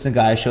consistent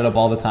guy. I showed up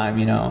all the time,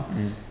 you know,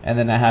 and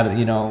then I had,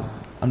 you know,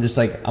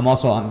 I'm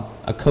also on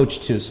a coach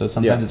too, so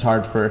sometimes it's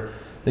hard for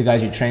the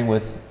guys you train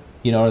with,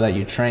 you know, or that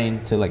you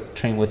train to like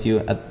train with you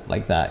at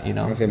like that, you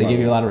know. They give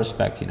you a lot of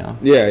respect, you know.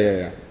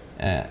 Yeah.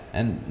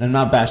 And I'm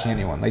not bashing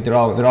anyone. Like they're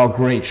all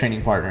great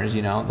training partners,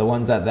 you know, the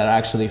ones that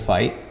actually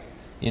fight,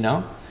 you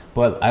know.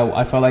 But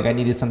I felt like I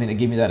needed something to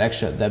give me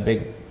that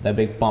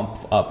big bump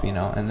up, you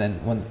know. And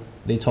then when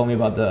they told me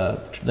about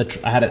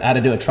I had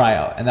to do a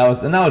tryout, and that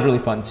was really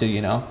fun too,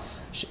 you know.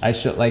 I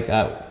should like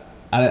I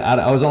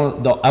was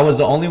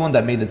the only one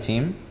that made the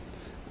team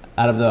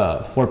out of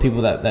the 4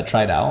 people that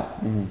tried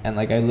out, and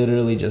like I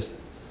literally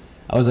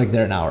I was like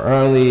there an hour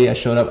early. I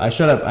showed up.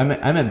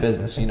 I'm in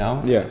business, you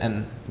know. Yeah.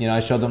 And you know, I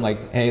showed them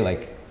like, hey,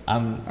 like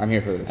I'm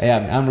here for this.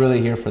 Yeah, I'm really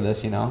here for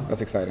this, you know.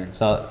 That's exciting.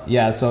 So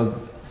yeah,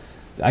 so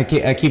I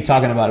keep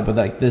talking about it, but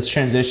like this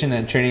transition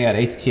and training at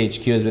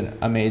ATTHQ has been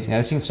amazing.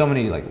 I've seen so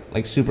many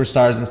like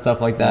superstars and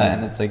stuff like that,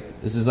 and it's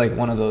like this is like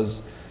one of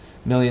those $1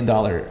 million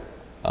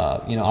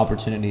you know,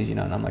 opportunities, you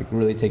know, and I'm like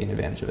really taking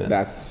advantage of it.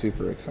 That's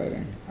super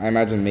exciting. I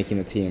imagine making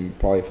the team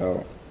probably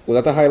felt, was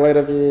that the highlight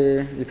of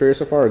your career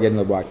so far, or getting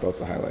the black belt's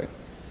the highlight?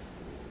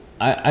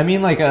 I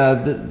mean, like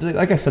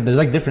like I said, there's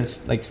like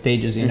different like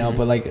stages, you know,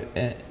 but like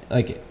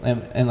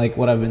and like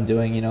what I've been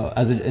doing, you know,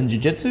 in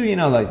jiu-jitsu, you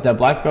know, like that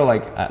black belt,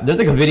 like there's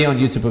like a video on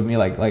YouTube of me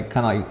like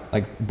kind of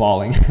like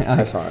bawling.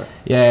 I saw it.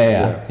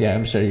 Yeah,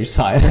 I'm sure you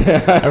saw it.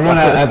 Everyone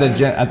at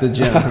the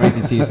gym from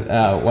ATT's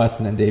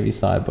Weston and Davey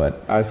saw it,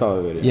 but I saw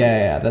the video.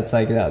 Yeah, that's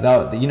like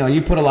that you know,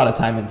 you put a lot of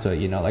time into it,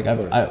 you know. Like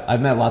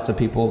I've met lots of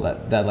people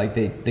that like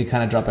they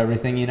kind of drop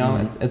everything, you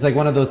know. It's like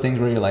one of those things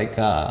where you're like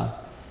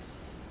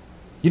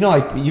you know,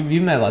 like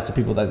you've met lots of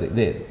people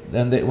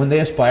that when they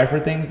aspire for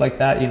things like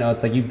that, you know,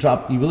 it's like you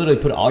literally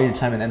put all your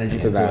time and energy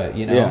into it,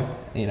 you know. Yeah.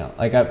 You know,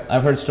 like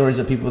I've heard stories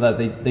of people that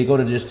they go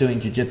to just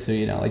doing jiu-jitsu,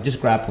 you know, like just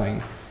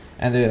grappling,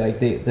 and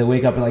they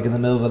wake up in the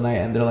middle of the night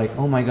and they're like,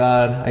 oh my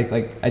god,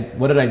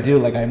 what did I do?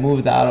 Like I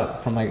moved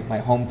out from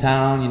my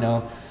hometown, you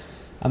know.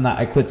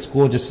 I quit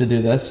school just to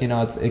do this, you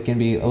know. It can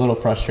be a little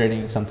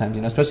frustrating sometimes,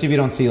 you know, especially if you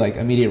don't see like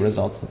immediate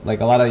results. Like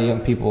a lot of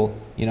young people,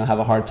 you know, have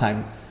a hard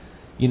time,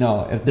 you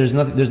know, if there's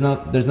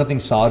nothing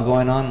solid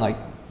going on, like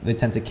they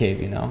tend to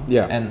cave, you know.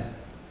 Yeah. And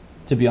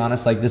to be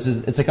honest, like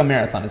it's like a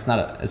marathon. It's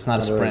not a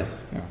sprint.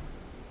 Yeah.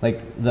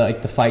 Like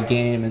the fight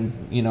game,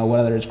 and you know,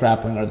 whether it's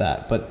grappling or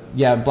that. But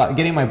yeah,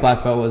 getting my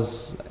black belt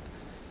was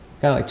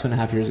kind of like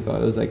 2.5 years ago.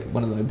 It was like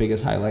one of my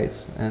biggest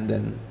highlights. And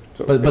then,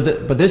 So,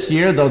 but this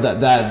year though,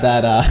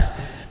 that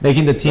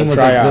making the team was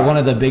like one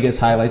of the biggest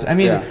highlights. I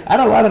mean, Yeah. I had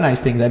a lot of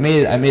nice things. I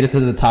made it to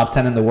the top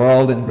 10 in the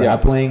world in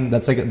grappling.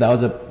 That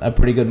was a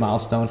pretty good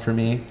milestone for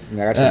me. I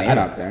got your name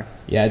out there.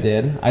 Yeah, I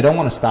did. I don't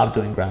want to stop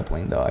doing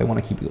grappling though. I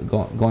want to keep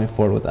going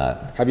forward with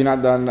that. Have you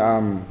not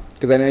done?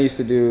 Because I know you used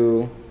to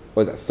do.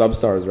 What was that?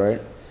 Substars,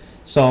 right?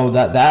 So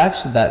that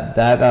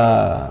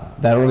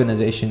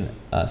organization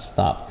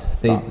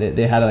stopped.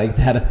 They had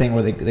a thing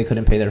where they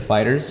couldn't pay their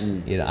fighters.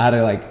 You know, I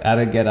had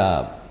to get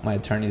my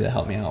attorney to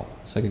help me out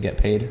so I could get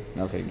paid.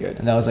 Okay, good.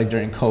 And that was like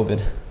during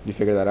COVID. You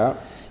figured that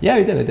out? Yeah,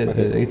 we did. I did.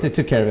 Okay, It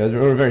took care of it.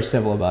 We were very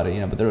civil about it, you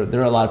know. But there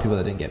were a lot of people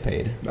that didn't get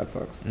paid. That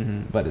sucks.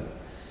 But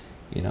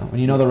you know, when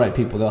you know the right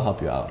people, they'll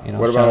help you out. You know,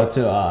 What shout about-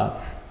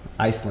 out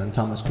to Iceland,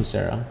 Thomas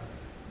Kusera.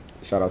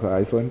 Shout out to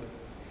Iceland.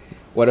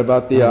 What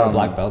about the One of our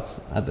black belts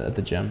at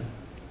the gym.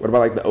 What about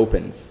like the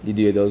opens? Do you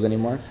do those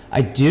anymore?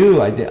 I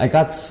do. I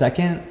got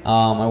second.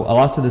 I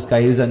lost to this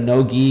guy. He was a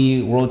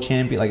no-gi world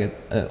champion, like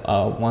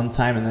a one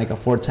time, and like a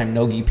 4-time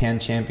no-gi pan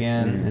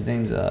champion. His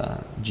name's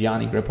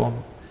Gianni Grippo.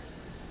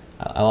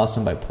 I lost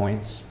him by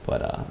points,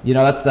 but you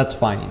know that's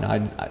fine. You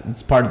know,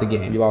 it's part of the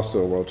game. You lost to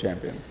a world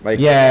champion. Like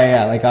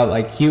Yeah.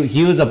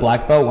 He was a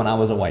black belt when I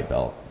was a white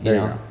belt. You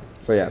know.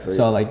 Go.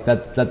 So like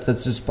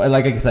that's just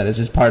like I said, it's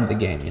just part of the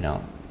game. You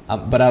know.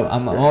 But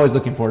I'm always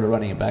looking forward to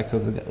running it back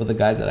with the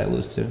guys that I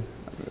lose to.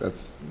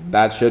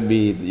 That should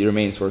be your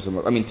main source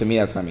of. I mean, to me,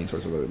 that's my main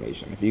source of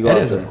motivation. If you go,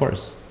 of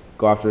course.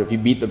 Go after. If you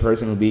beat the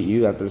person who beat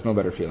you, there's no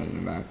better feeling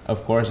than that.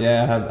 Of course,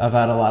 yeah. I've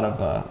had a lot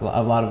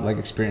of like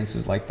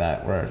experiences like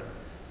that where,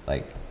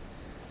 like,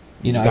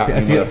 you know, I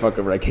feel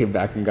motherfucker, but I came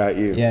back and got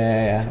you.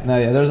 Yeah. No,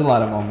 yeah. There's a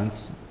lot of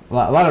moments, a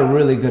lot of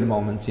really good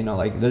moments. You know,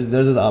 like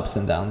those are the ups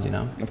and downs. You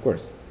know. Of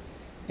course,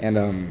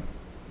 and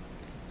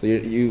so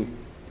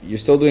you're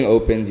still doing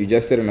opens. You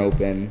just did an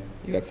open.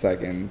 You got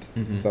second.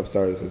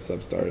 Substars is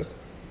substars.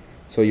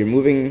 So you're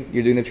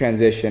doing the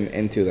transition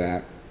into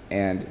that.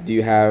 And do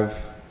you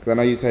have? Because I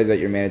know you said that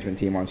your management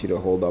team wants you to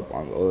hold up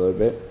on a little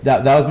bit.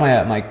 That was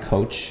my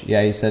coach.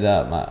 Yeah, he said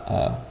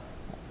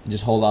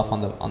just hold off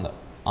on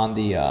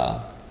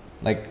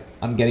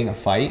getting a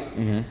fight.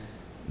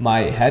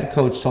 My head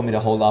coach told me to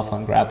hold off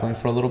on grappling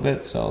for a little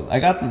bit. So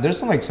there's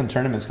some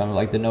tournaments coming,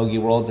 like the Nogi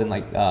Worlds in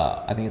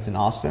I think it's in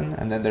Austin,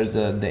 and then there's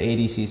the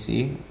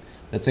ADCC.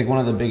 That's like one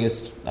of the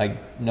biggest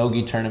like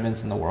Nogi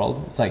tournaments in the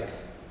world. It's like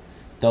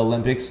the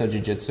Olympics of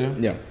Jiu-Jitsu.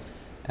 Yeah.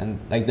 And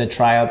like the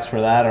tryouts for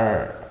that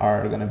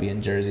are going to be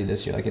in Jersey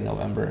this year, like in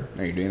November.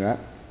 Are you doing that?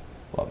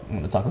 Well, I'm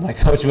going to talk to my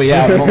coach, but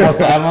yeah,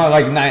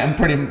 I'm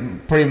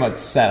pretty much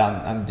set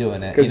on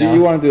doing it. Because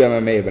you want to do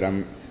MMA, but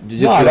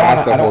Jiu-Jitsu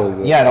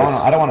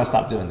I don't want to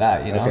stop doing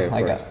that. You know, Okay,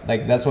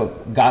 like that's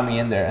what got me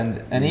in there.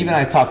 And even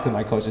I talked to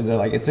my coaches, they're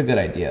like, it's a good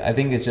idea. I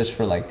think it's just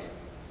for like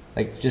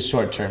just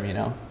short term, you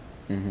know.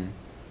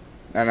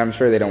 And I'm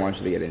sure they don't want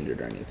you to get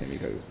injured or anything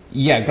because.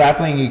 Yeah,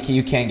 grappling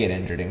you can't get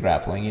injured in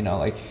grappling. You know,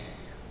 like.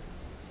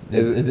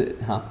 Is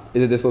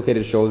it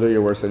dislocated shoulder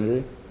your worst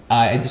injury?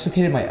 I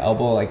dislocated my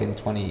elbow like in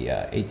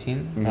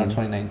 2018. No,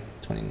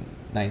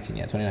 2019.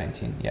 Yeah,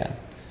 2019. Yeah.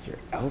 Your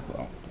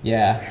elbow.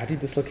 Yeah. How do you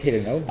dislocate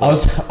an elbow?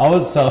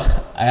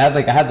 I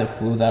had the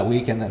flu that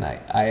week, and then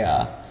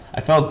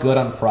I felt good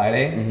on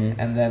Friday,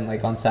 and then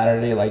like on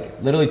Saturday,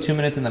 like literally 2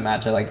 minutes in the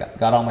match, I like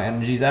got all my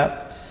energy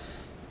zapped.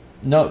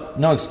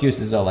 No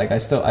excuses though. Like I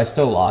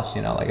still lost.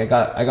 You know, like I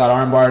got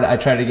armbarred. I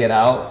tried to get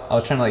out. I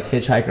was trying to like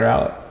hitchhike her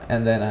out,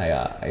 and then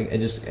it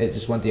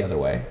just went the other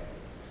way.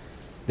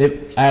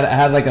 I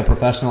had like a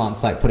professional on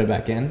site put it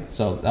back in,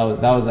 so that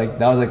was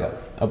like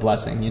a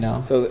blessing, you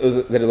know. So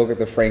did it look like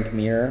the Frank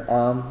Mir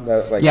arm?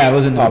 Yeah, it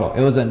was a noodle.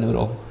 It was a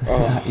noodle.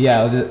 Oh.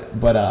 Yeah, it was.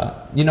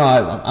 But you know,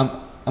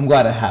 I'm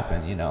glad it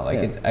happened. You know,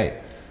 like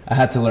I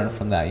had to learn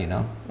from that. You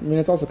know. I mean,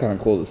 it's also kind of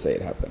cool to say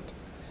it happened.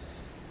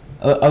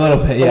 A little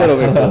bit, yeah. A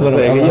little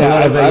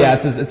bit, yeah.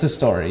 It's a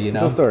story, you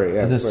know. It's a story,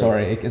 yeah. It's a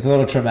story. It's a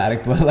little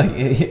traumatic, but like,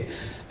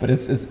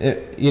 it's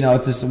you know,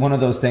 it's just one of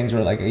those things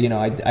where like, you know,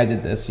 I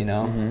did this, you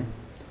know.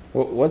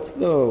 What's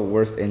the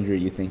worst injury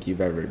you think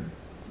you've ever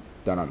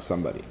done on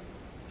somebody?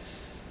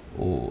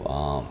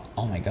 Oh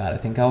my God, I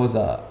think I was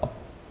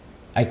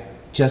I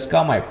just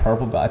got my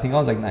purple belt. I think I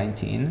was like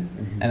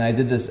 19, and I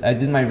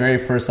did my very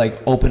first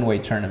like open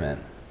weight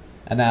tournament,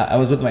 and I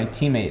was with my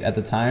teammate at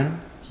the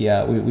time.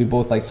 We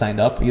both like signed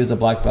up. He was a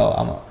black belt.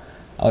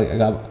 I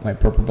got my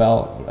purple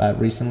belt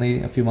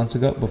recently, a few months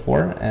ago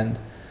before, and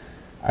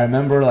I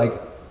remember like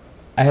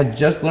I had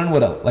just learned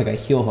what a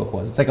heel hook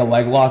was. It's like a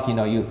leg lock. You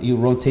know, you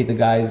rotate the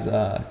guy's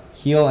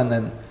heel, and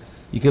then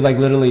you could like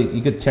literally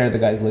you could tear the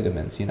guy's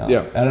ligaments. You know.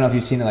 Yeah. I don't know if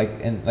you've seen it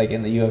like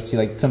in the UFC.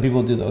 Like some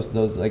people do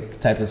those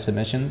like types of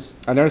submissions.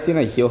 I've never seen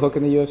a heel hook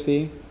in the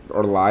UFC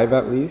or live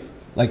at least.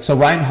 Like so,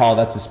 Ryan Hall,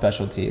 that's his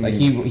specialty. Like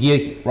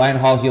Ryan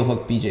Hall heel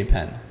hooked BJ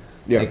Penn.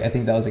 Yeah. Like I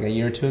think that was like a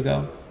year or two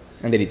ago.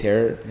 And did he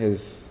tear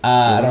his?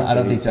 I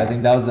don't think so. I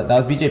think that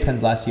was BJ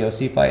Penn's last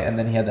UFC fight, and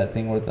then he had that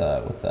thing with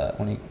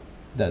when he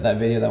that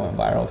video that went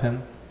viral of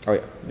him. Oh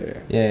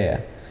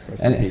yeah.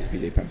 Rest in peace,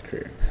 BJ Penn's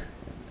career.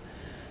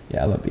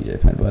 Yeah, I love BJ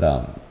Penn,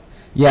 but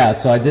yeah.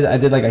 So I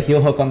did like a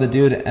heel hook on the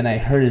dude, and I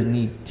heard his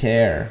knee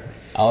tear.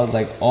 I was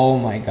like, oh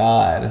my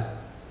god,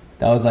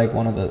 that was like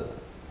one of the.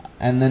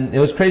 And then it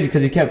was crazy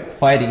because he kept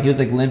fighting. He was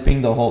like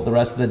limping the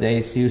rest of the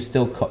day. So he was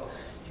still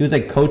he was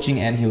like coaching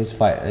and he was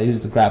He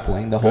was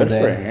grappling the whole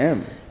day. Good for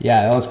him.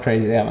 Yeah, that was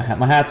crazy. Yeah,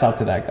 my hats off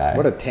to that guy.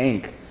 What a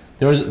tank.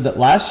 There was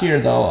last year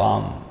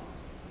though.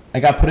 I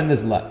got put in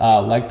this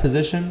leg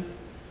position.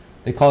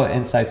 They call it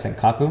inside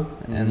senkaku,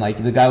 and like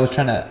the guy was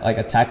trying to like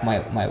attack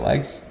my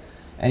legs,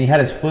 and he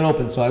had his foot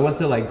open. So I went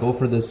to like go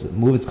for this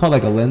move. It's called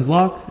like a lens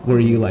lock, where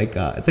you like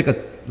it's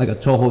like a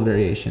toe hold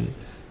variation.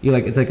 You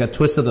like it's like a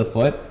twist of the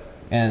foot,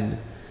 and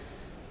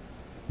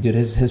dude,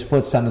 his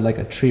foot sounded like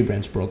a tree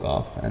branch broke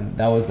off, and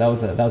that was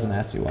a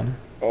nasty one.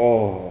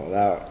 Oh,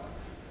 that.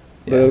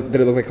 Yeah. Did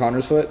it look like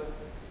Connor's foot?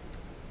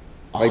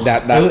 Like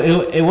that.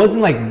 It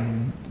wasn't like.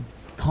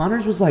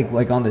 Connor's was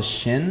like on the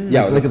shin.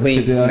 Yeah, like a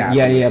clean snap.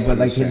 Yeah, but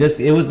like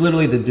it was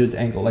literally the dude's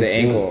ankle. Like the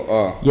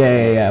ankle.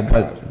 Yeah.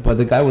 But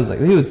the guy was like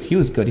he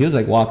was good. He was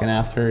like walking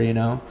after, you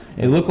know.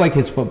 It looked like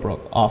his foot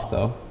broke off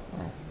though.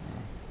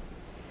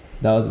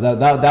 That was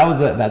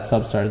that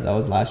Substars. That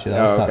was last year.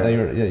 That was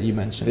that you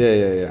mentioned.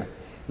 Yeah.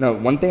 No,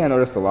 one thing I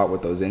noticed a lot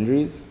with those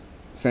injuries,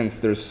 since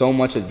there's so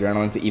much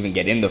adrenaline to even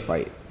get in the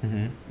fight,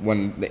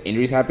 when the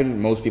injuries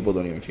happen, most people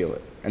don't even feel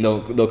it, and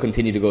they'll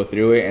continue to go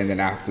through it, and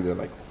then after they're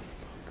like.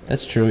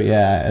 That's true.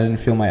 Yeah, I didn't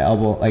feel my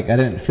elbow. Like I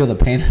didn't feel the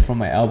pain from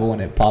my elbow when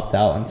it popped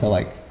out until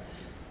like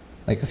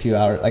a few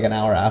hours, like an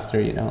hour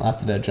after. You know,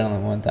 after the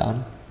adrenaline went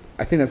down.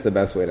 I think that's the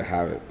best way to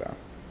have it, though.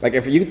 Like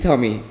if you could tell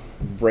me,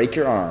 break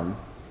your arm,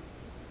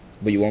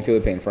 but you won't feel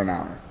the pain for an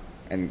hour,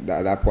 and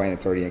at that point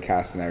it's already in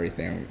cast and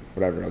everything.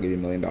 Whatever, I'll give you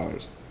 $1 million.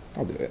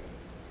 I'll do it.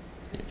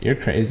 You're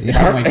crazy.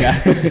 Oh my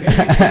god.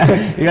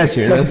 You guys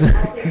hear this?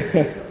 I'll take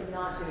the risk of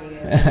not doing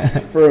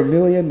it. For $1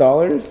 million,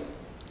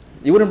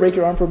 you wouldn't break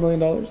your arm for $1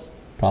 million?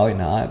 Probably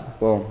not.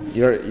 Well,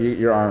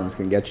 your arms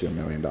can get you $1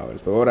 million.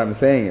 But what I'm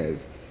saying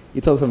is,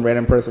 you tell some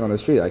random person on the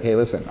street, like, hey,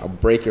 listen, I'll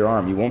break your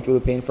arm. You won't feel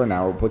the pain for an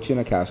hour. We'll put you in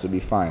a cast. You'll be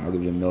fine. I'll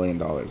give you $1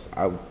 million.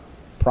 I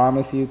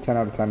promise you, 10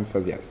 out of 10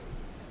 says yes.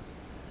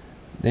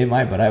 They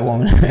might, but I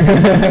won't.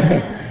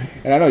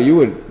 And I know you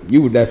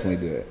would definitely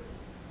do it.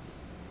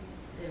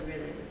 It really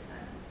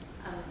depends.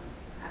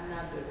 I'm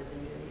not good with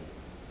injuries.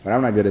 What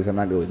I'm not good is I'm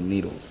not good with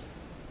needles.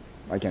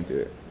 I can't do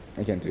it.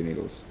 I can't do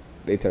needles.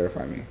 They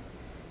terrify me.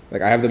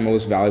 Like I have the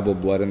most valuable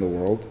blood in the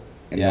world,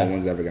 and no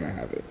one's ever gonna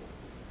have it,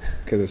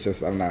 because it's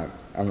just I'm not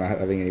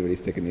having anybody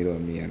stick a needle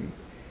in me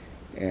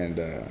and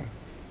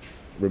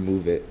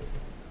remove it.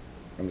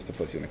 I'm just a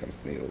pussy when it comes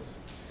to needles.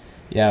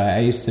 Yeah, I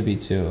used to be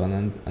too,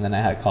 and then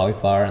I had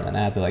cauliflower, and then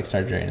I had to like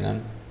start draining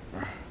them.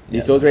 Do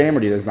you still drain them, or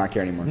do you just not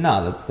care anymore?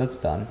 No, that's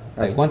done.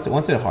 Like once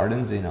it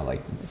hardens, you know,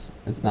 like it's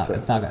not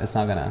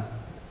gonna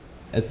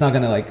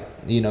like,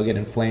 you know, get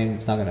inflamed.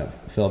 It's not gonna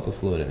fill up with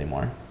fluid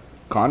anymore.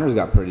 Connor's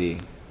got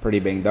pretty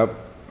banged up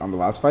on the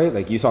last fight.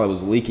 Like you saw, it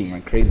was leaking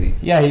like crazy.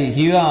 Yeah,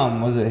 he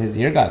was it his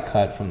ear got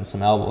cut from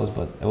some elbows,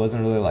 but it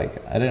wasn't really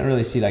like I didn't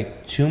really see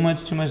like too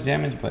much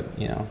damage. But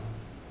you know,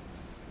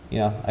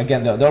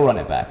 again they'll run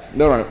it back.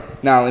 They'll run it.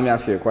 Now let me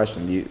ask you a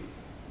question.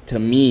 To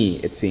me,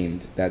 it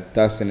seemed that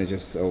Dustin is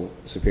just a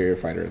superior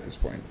fighter at this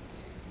point,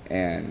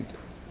 and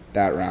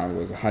that round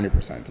was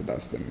 100% to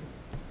Dustin.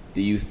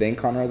 Do you think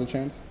Connor has a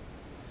chance?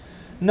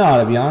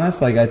 No, to be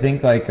honest, like I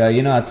think like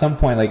you know, at some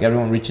point like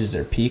everyone reaches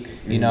their peak.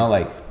 You know,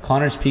 like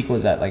Connor's peak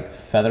was at like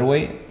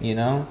featherweight. You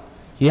know,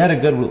 he had a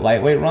good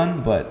lightweight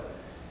run, but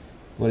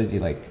what is he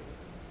like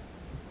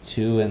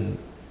 2-4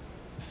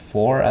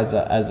 as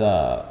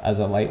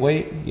a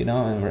lightweight? You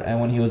know,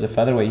 and when he was a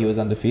featherweight, he was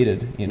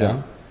undefeated. You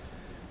know,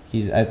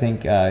 I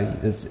think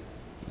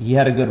he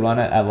had a good run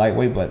at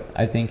lightweight, but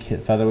I think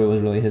featherweight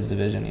was really his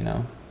division. You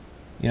know,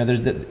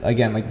 there's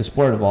again like the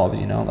sport evolves.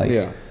 You know, like.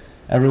 Yeah.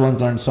 Everyone's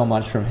learned so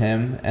much from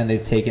him, and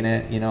they've taken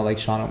it, you know, like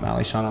Sean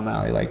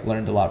O'Malley, like,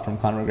 learned a lot from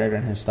Conor McGregor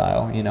and his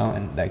style, you know,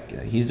 and, like,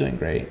 he's doing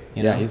great,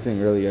 you know? Yeah, he's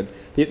doing really good.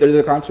 There's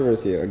a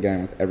controversy,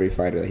 again, with every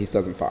fighter that he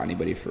doesn't fight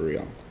anybody for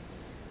real.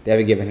 They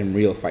haven't given him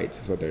real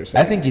fights, is what they're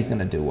saying. I think he's going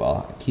to do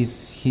well.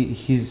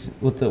 He's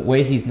with the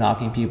way he's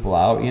knocking people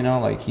out, you know,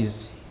 like,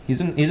 he's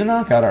a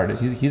knockout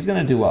artist. He's going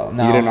to do well.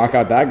 Now, you didn't knock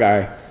out that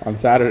guy on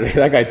Saturday.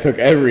 That guy took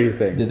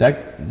everything. Dude,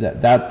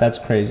 that's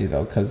crazy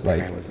though, because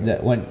like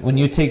when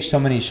you take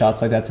so many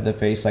shots like that to the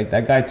face, like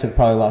that guy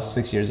probably lost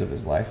 6 years of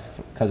his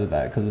life because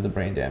of the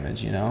brain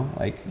damage. You know,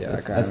 like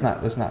that's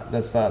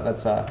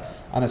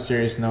on a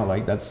serious note.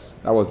 Like that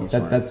wasn't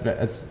smart.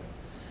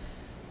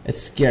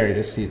 it's scary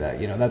to see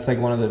that. You know, that's like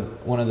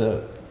one of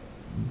the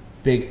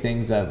big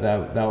things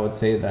that I would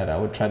say that I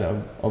would try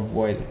to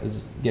avoid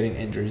is getting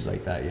injuries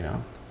like that. You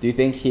know. Do you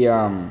think he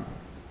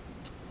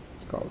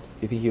what's it called?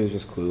 Do you think he was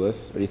just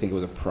clueless, or do you think it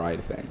was a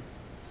pride thing?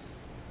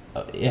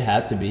 It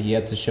had to be. He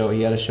had to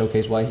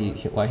showcase why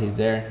he's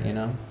there. You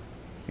know.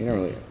 You don't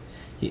really.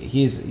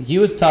 He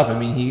was tough. I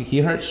mean,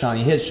 he hurt Sean.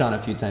 He hit Sean a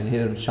few times. He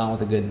hit Sean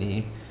with a good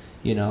knee.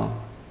 You know,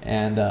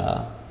 and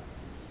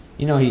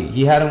you know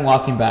he had him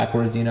walking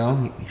backwards. You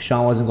know,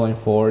 Sean wasn't going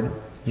forward.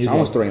 Sean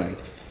was throwing like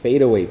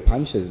fadeaway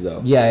punches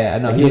though. Yeah.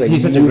 No, like,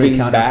 he's such a great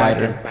counter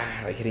fighter.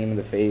 And, like hitting him in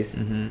the face.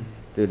 Mm-hmm.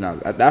 Dude,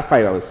 no, at that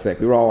fight I was sick.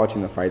 We were all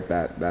watching the fight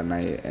that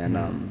night,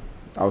 and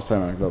I was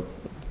telling him, like, look,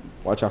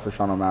 watch out for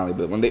Sean O'Malley.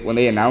 But when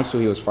they announced who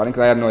he was fighting,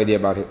 because I had no idea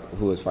about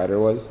who his fighter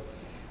was,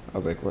 I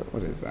was like,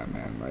 what is that,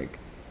 man? Like,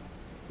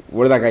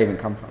 where did that guy even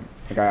come from?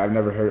 Like, I've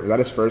never heard. Was that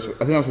his first? I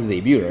think that was his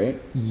debut,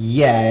 right?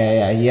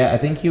 Yeah. I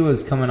think he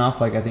was coming off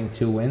like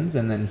 2 wins,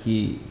 and then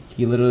he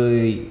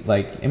literally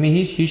like, I mean,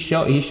 he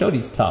showed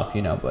he's tough,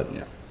 you know, but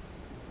yeah.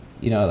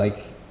 You know,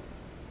 like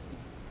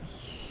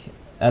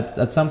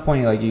at some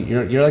point, like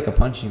you're like a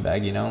punching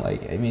bag, you know.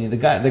 Like, I mean, the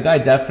guy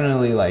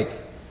definitely like.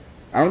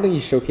 I don't think he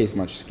showcased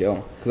much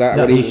skill.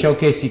 Cause he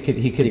showcased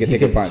he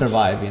could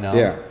survive, you know.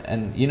 Yeah.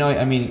 And you know,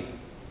 I mean,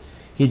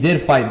 he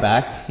did fight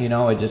back, you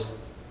know. I just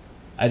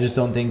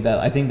don't think that.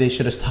 I think they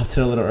should have stopped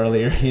it a little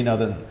earlier, you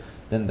know,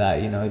 than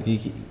that, you know.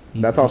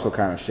 That's also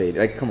kind of shady.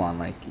 Like, come on,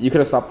 like you could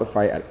have stopped the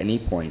fight at any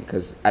point,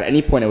 because at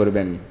any point it would have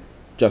been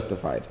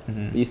justified.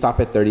 Mm-hmm. You stop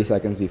at 30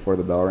 seconds before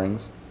the bell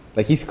rings.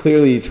 Like, he's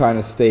clearly trying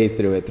to stay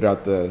through it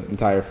throughout the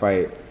entire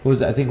fight. Who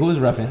was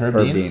roughing? Herb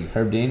Dean.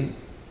 Herb Dean.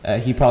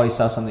 He probably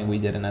saw something we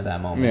didn't at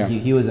that moment. Yeah.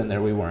 He was in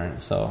there, we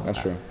weren't. So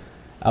that's true.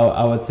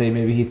 I would say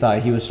maybe he thought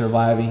he was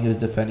surviving. He was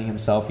defending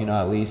himself, you know,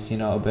 at least, you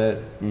know, a bit.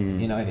 Mm-hmm.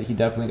 You know, he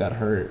definitely got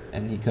hurt,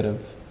 and he could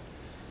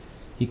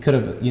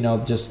have, you know,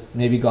 just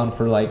maybe gone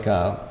for like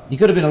he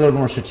could have been a little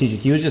more strategic.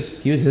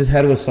 His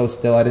head was so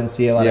still. I didn't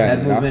see a lot of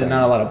head movement,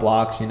 not a lot of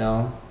blocks, you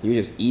know. He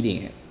was just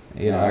eating it.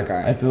 You know,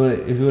 if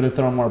he would have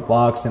thrown more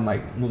blocks and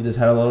like moved his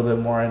head a little bit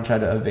more and tried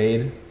to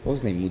evade. What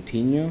was his name?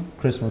 Moutinho?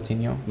 Chris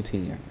Moutinho.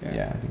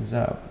 Yeah, I think he's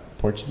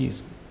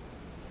Portuguese.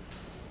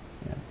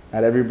 Yeah.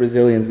 Not every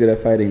Brazilian's good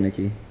at fighting,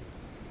 Nikki.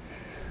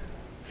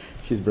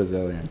 She's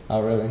Brazilian.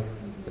 Oh, really?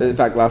 In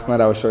fact, last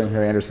night I was showing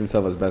her Anderson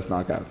Silva's best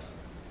knockouts.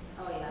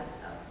 Oh yeah,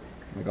 that was sick.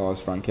 Like all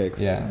his front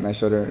kicks. Yeah. And I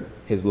showed her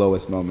his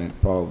lowest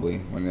moment, probably,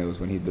 when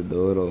he did the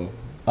little...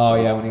 Oh,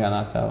 yeah, when he got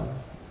knocked out.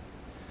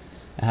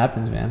 It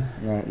happens, man.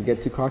 Yeah, you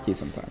get too cocky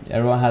sometimes.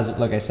 Everyone has,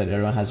 like I said,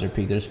 everyone has their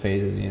peak. There's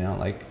phases, you know.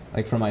 Like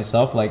for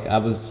myself, like I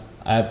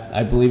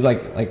believe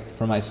like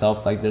for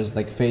myself, like there's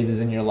like phases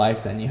in your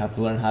life that you have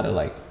to learn how to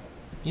like,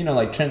 you know,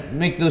 like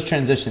make those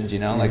transitions. You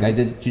know,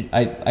 Mm-hmm.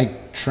 like I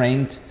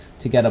trained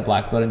to get a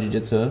black belt in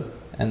jiu-jitsu,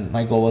 and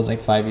my goal was like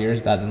 5 years.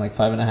 Got in like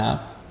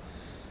 5.5,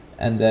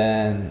 and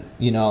then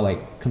you know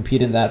like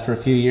compete in that for a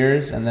few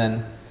years, and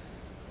then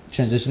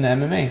transition to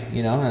MMA.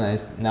 You know, and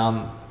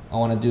I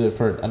want to do it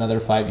for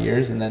another 5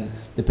 years, and then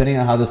depending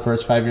on how the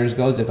first 5 years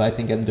goes, if I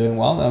think I'm doing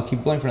well, I'll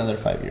keep going for another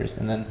 5 years,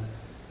 and then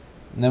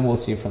we'll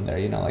see from there.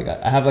 You know, like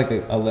I have like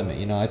a limit.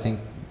 You know, I think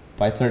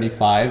by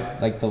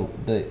 35, like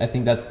I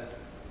think I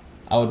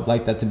would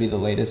like that to be the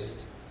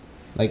latest,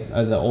 like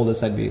the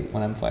oldest I'd be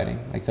when I'm fighting,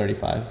 like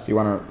 35. So you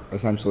want to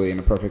essentially, in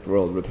a perfect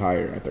world,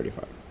 retire at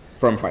 35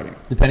 from fighting,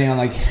 depending on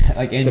like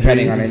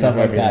injuries and stuff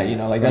like that. You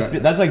know, like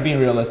that's like being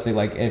realistic.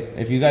 Like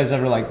if you guys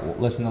ever like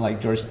listen to like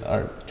George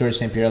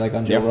St. Pierre, like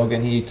on Joe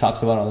Rogan, he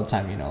talks about it all the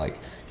time. You know, like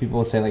people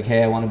will say like,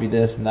 hey, I want to be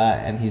this and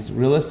that, and he's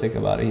realistic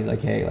about it. He's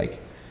like, hey,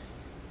 like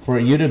for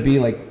you to be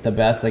like the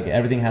best, like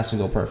everything has to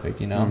go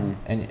perfect. You know,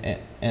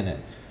 and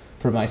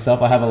for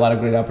myself, I have a lot of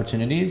great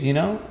opportunities. You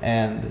know,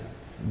 and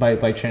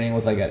by training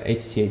with like at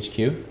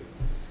ATTHQ,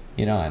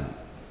 you know, and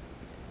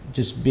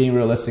just being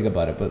realistic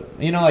about it. But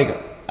you know,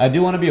 like I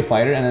do want to be a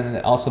fighter, and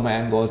then also my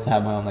end goal is to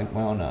have my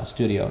own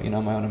studio, you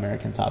know, my own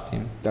American Top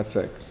Team. That's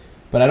sick.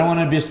 But I don't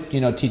want to just,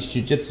 you know, teach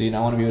jiu-jitsu. You know,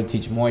 I want to be able to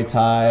teach Muay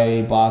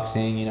Thai,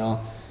 boxing. You know,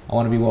 I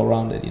want to be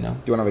well-rounded. You know.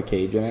 Do you want to have a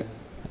cage in it?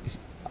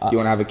 Do you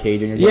want to have a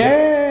cage in your gym?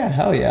 Yeah,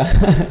 hell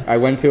yeah. I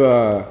went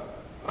to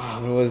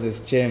what was this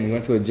gym? We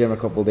went to a gym a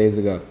couple days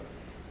ago.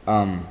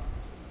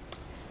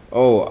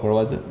 Where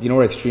was it? Do you know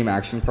where Extreme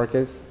Action Park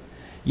is?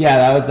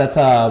 Yeah, that's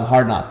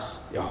Hard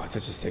Knocks. Oh, it's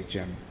such a sick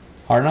gym.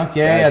 Hard Knocks,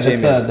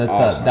 That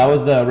awesome. That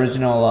was the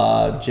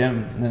original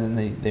gym, and then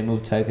they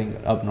moved to I think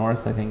up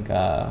north. I think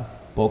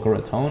Boca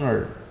Raton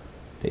or.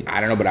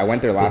 I don't know, but I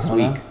went there last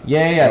week.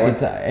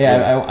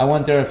 I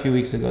went there a few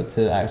weeks ago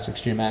to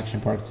Extreme Action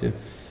Park too.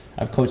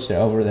 I've coached there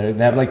over there.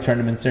 They have like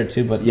tournaments there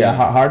too, but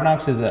Hard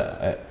Knocks is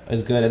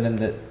good, and then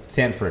the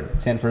Sanford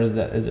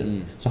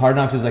so Hard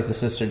Knocks is like the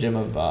sister gym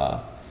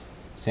of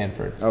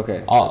Sanford.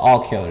 Okay.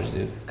 All killers,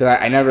 dude. Because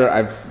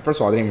first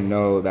of all, I didn't even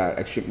know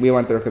that we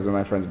went there because it was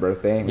my friend's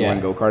birthday. We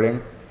went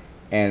go-karting,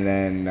 and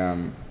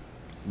then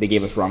they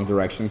gave us wrong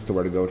directions to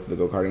where to go to the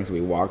go-karting, so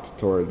we walked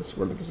towards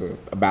where there's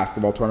a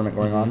basketball tournament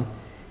going on,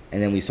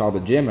 and then we saw the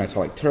gym, and I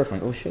saw like turf. I'm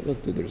like, oh shit,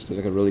 look, dude, there's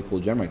like a really cool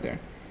gym right there.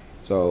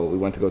 So we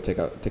went to go take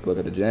a look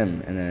at the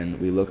gym, and then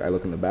I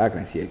look in the back,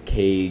 and I see a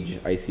cage.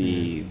 I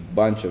see a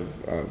bunch of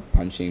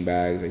punching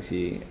bags. I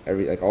see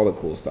all the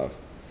cool stuff.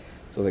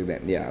 So I was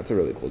like, yeah, it's a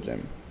really cool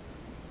gym.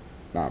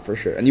 Nah, for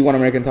sure. And you want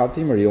American Top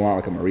Team, or do you want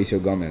like a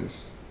Mauricio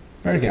Gomez?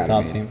 American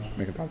Top Team.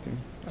 American Top Team.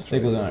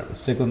 Stick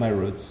with my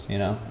roots, you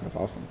know. That's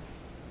awesome.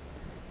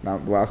 Now,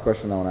 the last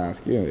question I want to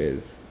ask you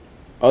is,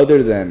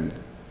 other than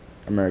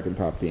American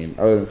Top Team,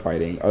 other than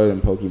fighting, other than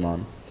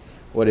Pokemon,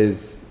 what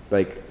is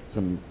like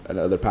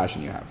another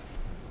passion you have?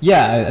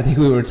 Yeah, I think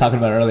we were talking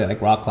about it earlier,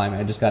 like rock climbing.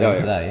 I just got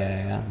into yeah. that.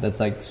 Yeah. That's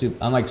like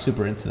I'm like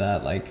super into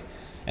that. Like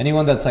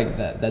anyone that's like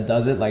that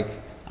does it. Like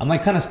I'm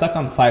like kind of stuck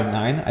on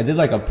 5'9". I did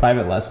like a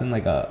private lesson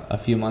like a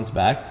few months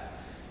back,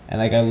 and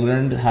like I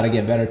learned how to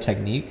get better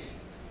technique.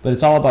 But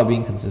it's all about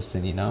being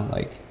consistent, you know.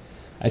 Like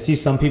I see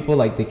some people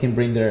like they can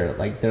bring their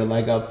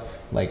leg up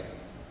like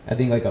I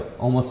think like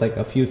almost like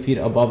a few feet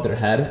above their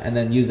head, and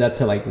then use that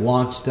to like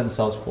launch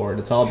themselves forward.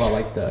 It's all about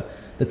like the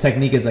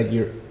technique is like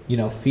your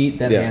feet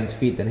then hands,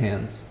 feet then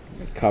hands.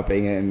 Like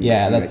cupping it and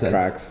that's like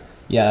cracks.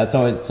 Yeah, that's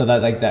always so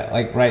that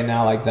like right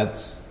now like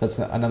that's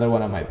another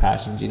one of my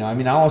passions. You know, I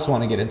mean I also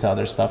want to get into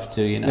other stuff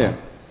too. You know, Yeah.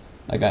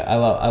 like I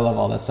love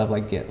all that stuff.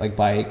 Like get like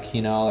bike.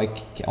 You know, like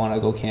I want to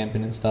go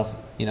camping and stuff.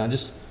 You know,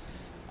 just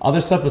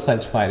other stuff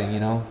besides fighting. You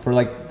know, for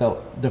like a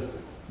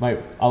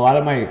lot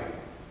of my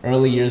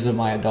early years of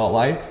my adult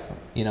life,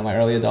 you know, my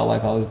early adult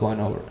life, I was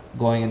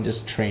going and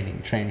just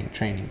training.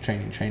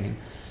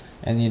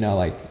 And, you know,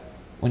 like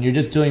when you're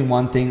just doing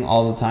one thing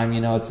all the time, you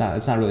know, it's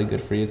not really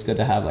good for you. It's good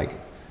to have like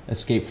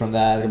escape from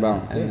that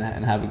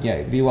and have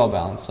it, be well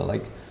balanced. So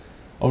like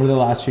over the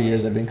last few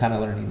years, I've been kind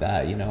of learning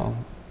that, you know,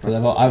 because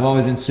I've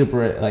always been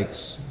super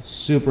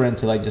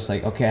into like, just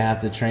like, okay, I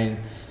have to train,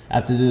 I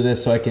have to do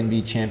this so I can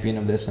be champion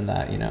of this and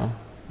that, you know?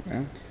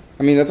 Yeah.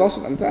 I mean, that's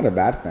not a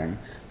bad thing.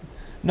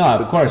 No,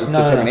 of course. It's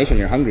no, determination.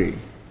 You're hungry.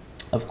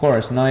 Of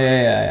course. No,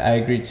 yeah, I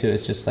agree too.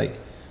 It's just like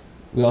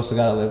we also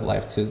gotta live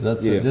life too. So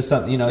that's just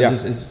something, you know.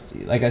 It's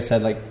like I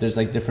said, like there's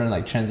like different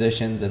like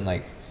transitions and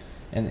like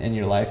in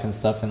your life and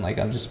stuff, and like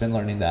I've just been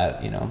learning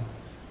that, you know,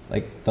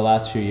 like the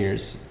last few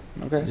years.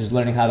 Okay. So just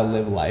learning how to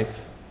live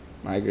life.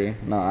 I agree.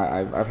 No,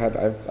 I've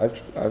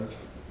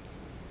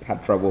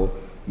had trouble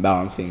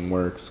balancing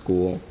work,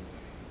 school,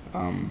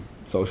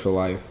 social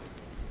life.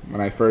 When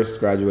I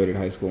first graduated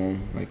high school,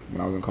 like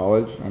when I was in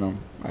college,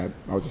 I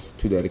was just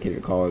too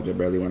dedicated to college. I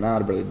barely went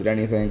out. I barely did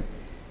anything.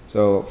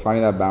 So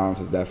finding that balance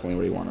is definitely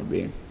where you want to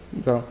be.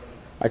 So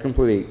I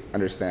completely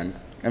understand.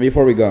 And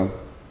before we go,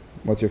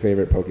 what's your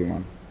favorite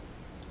Pokemon?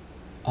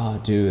 Oh,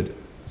 dude.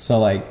 So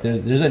like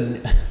there's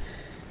a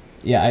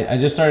yeah, I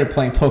just started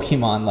playing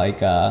Pokemon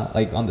like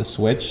on the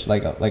Switch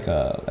like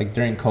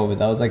during COVID.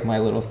 That was like my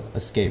little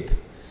escape.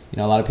 You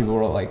know, a lot of people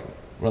were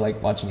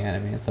like watching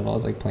anime and stuff. I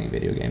was like playing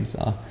video games.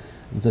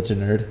 I'm such a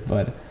nerd,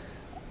 but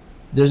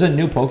there's a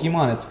new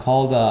Pokemon. It's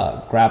called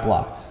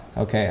Graplocked.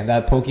 Okay, and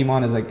that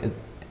Pokemon is like,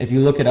 if you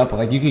look it up,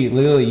 like you can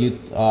literally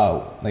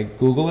like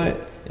Google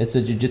it. It's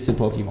a Jiu-Jitsu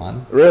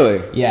Pokemon.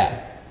 Really?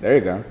 Yeah. There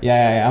you go.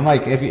 Yeah. I'm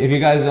like, if you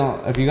guys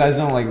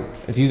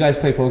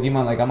play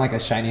Pokemon, like I'm like a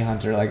shiny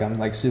hunter. Like I'm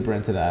like super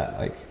into that.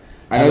 Like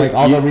I know like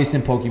all the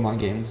recent Pokemon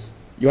games.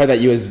 You had that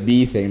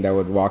USB thing that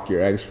would walk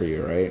your eggs for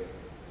you, right?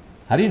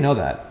 How do you know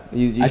that?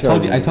 I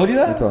told you that.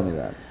 You told me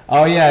that.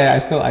 Oh yeah. I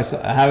still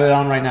have it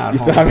on right now. At home.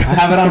 Still have it? I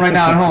have it on right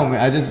now at home.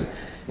 I just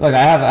look.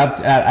 I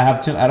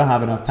don't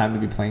have enough time to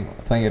be playing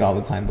it all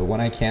the time, but when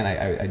I can,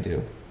 I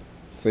do.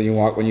 So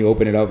when you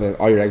open it up,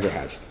 all your eggs are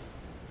hatched.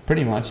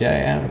 Pretty much,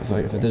 yeah. It's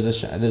like if there's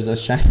a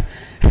shiny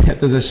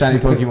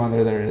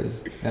Pokemon there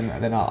is.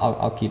 Then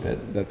I'll keep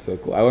it. That's so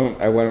cool.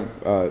 I went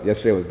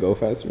yesterday was Go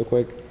Fest real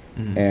quick,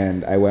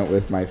 and I went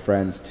with my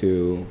friends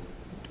to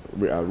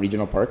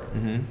Regional Park,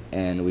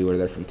 and we were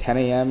there from 10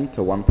 a.m.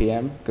 to 1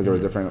 p.m. because there were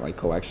different like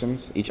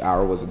collections. Each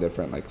hour was a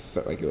different like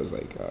it was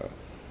like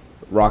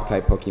rock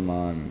type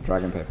Pokemon,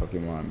 dragon type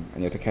Pokemon, and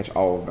you had to catch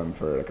all of them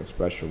for like a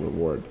special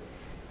reward.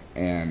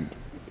 And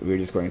we were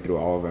just going through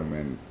all of them,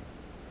 and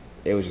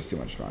it was just too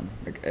much fun.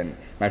 Like, and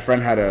my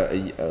friend had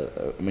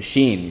a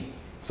machine,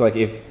 so like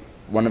if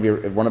one of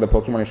the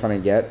Pokemon you're trying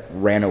to get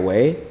ran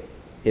away,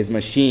 his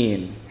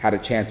machine had a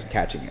chance of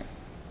catching it.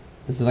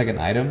 This is like an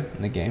item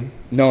in the game?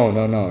 No,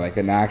 like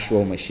an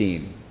actual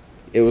machine.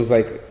 It was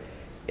like,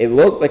 it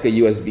looked like a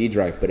USB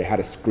drive, but it had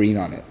a screen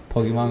on it.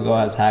 Pokemon Go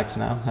has hacks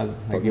now, has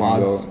like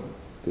Pokemon mods. Go,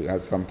 dude,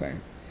 has something.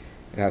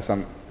 It has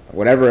some,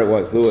 whatever it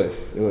was,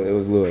 Lewis. It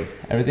was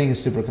Lewis. Everything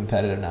is super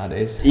competitive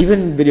nowadays.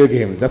 Even video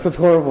games. That's what's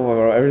horrible,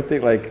 bro.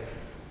 Everything, like,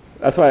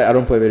 that's why I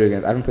don't play video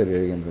games. I haven't played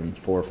video games in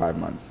 4 or 5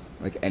 months.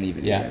 Like, any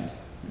video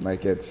games.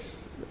 Like,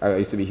 I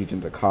used to be huge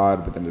into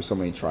COD, but then there's so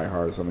many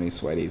tryhards, so many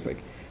sweaties. Like,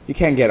 you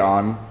can't get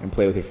on and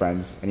play with your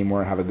friends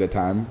anymore and have a good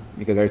time,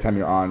 because every time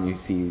you're on, you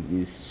see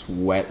these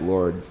sweat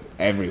lords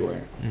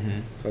everywhere.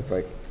 So it's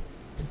like,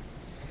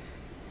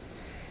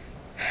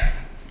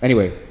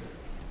 anyway,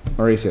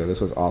 Mauricio,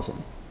 this was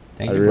awesome.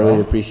 Thank I you, really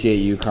bro. appreciate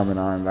you coming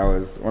on. That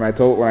was when I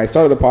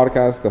started the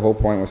podcast. The whole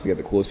point was to get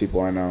the coolest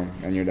people I know,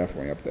 and you're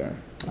definitely up there.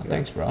 Oh,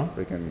 thanks, bro.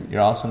 Freaking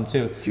You're awesome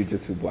too.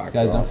 jiu-jitsu black.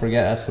 Guys, belt. don't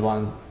forget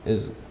Esteban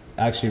is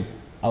actually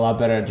a lot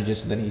better at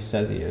jiu-jitsu than he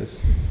says he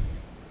is.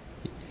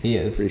 He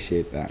is.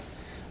 Appreciate that.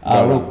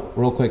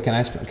 Real quick, can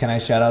I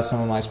shout out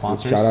some of my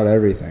sponsors? Shout out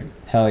everything.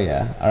 Hell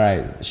yeah! All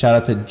right, shout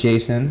out to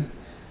Jason.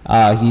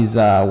 He's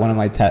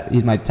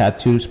he's my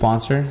tattoo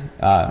sponsor.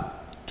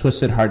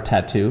 Twisted Heart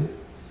Tattoo.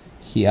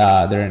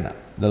 They're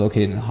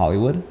located in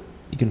Hollywood.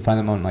 You can find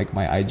them on like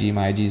my IG.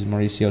 My IG is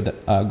Mauricio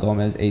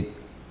Gomez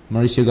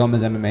Mauricio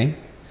Gomez MMA.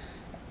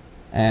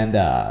 And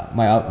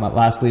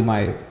lastly,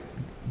 my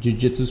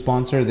jiu-jitsu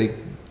sponsor.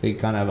 They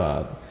kind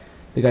of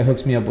the guy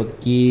hooks me up with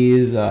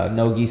gis,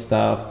 no gi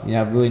stuff. You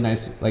have really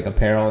nice like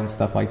apparel and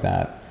stuff like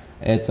that.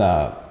 It's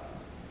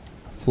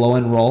Flow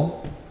and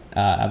Roll.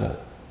 I have a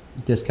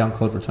discount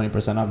code for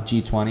 20% off,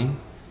 G20,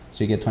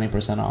 so you get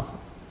 20% off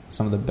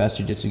some of the best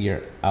jiu-jitsu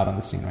gear out on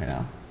the scene right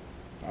now.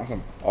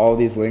 Awesome. All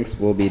these links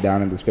will be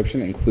down in the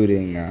description,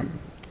 including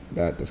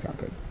that discount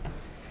code.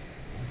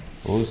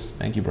 Bruce,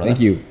 thank you, brother. Thank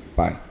you.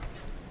 Bye.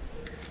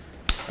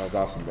 That was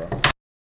awesome, bro.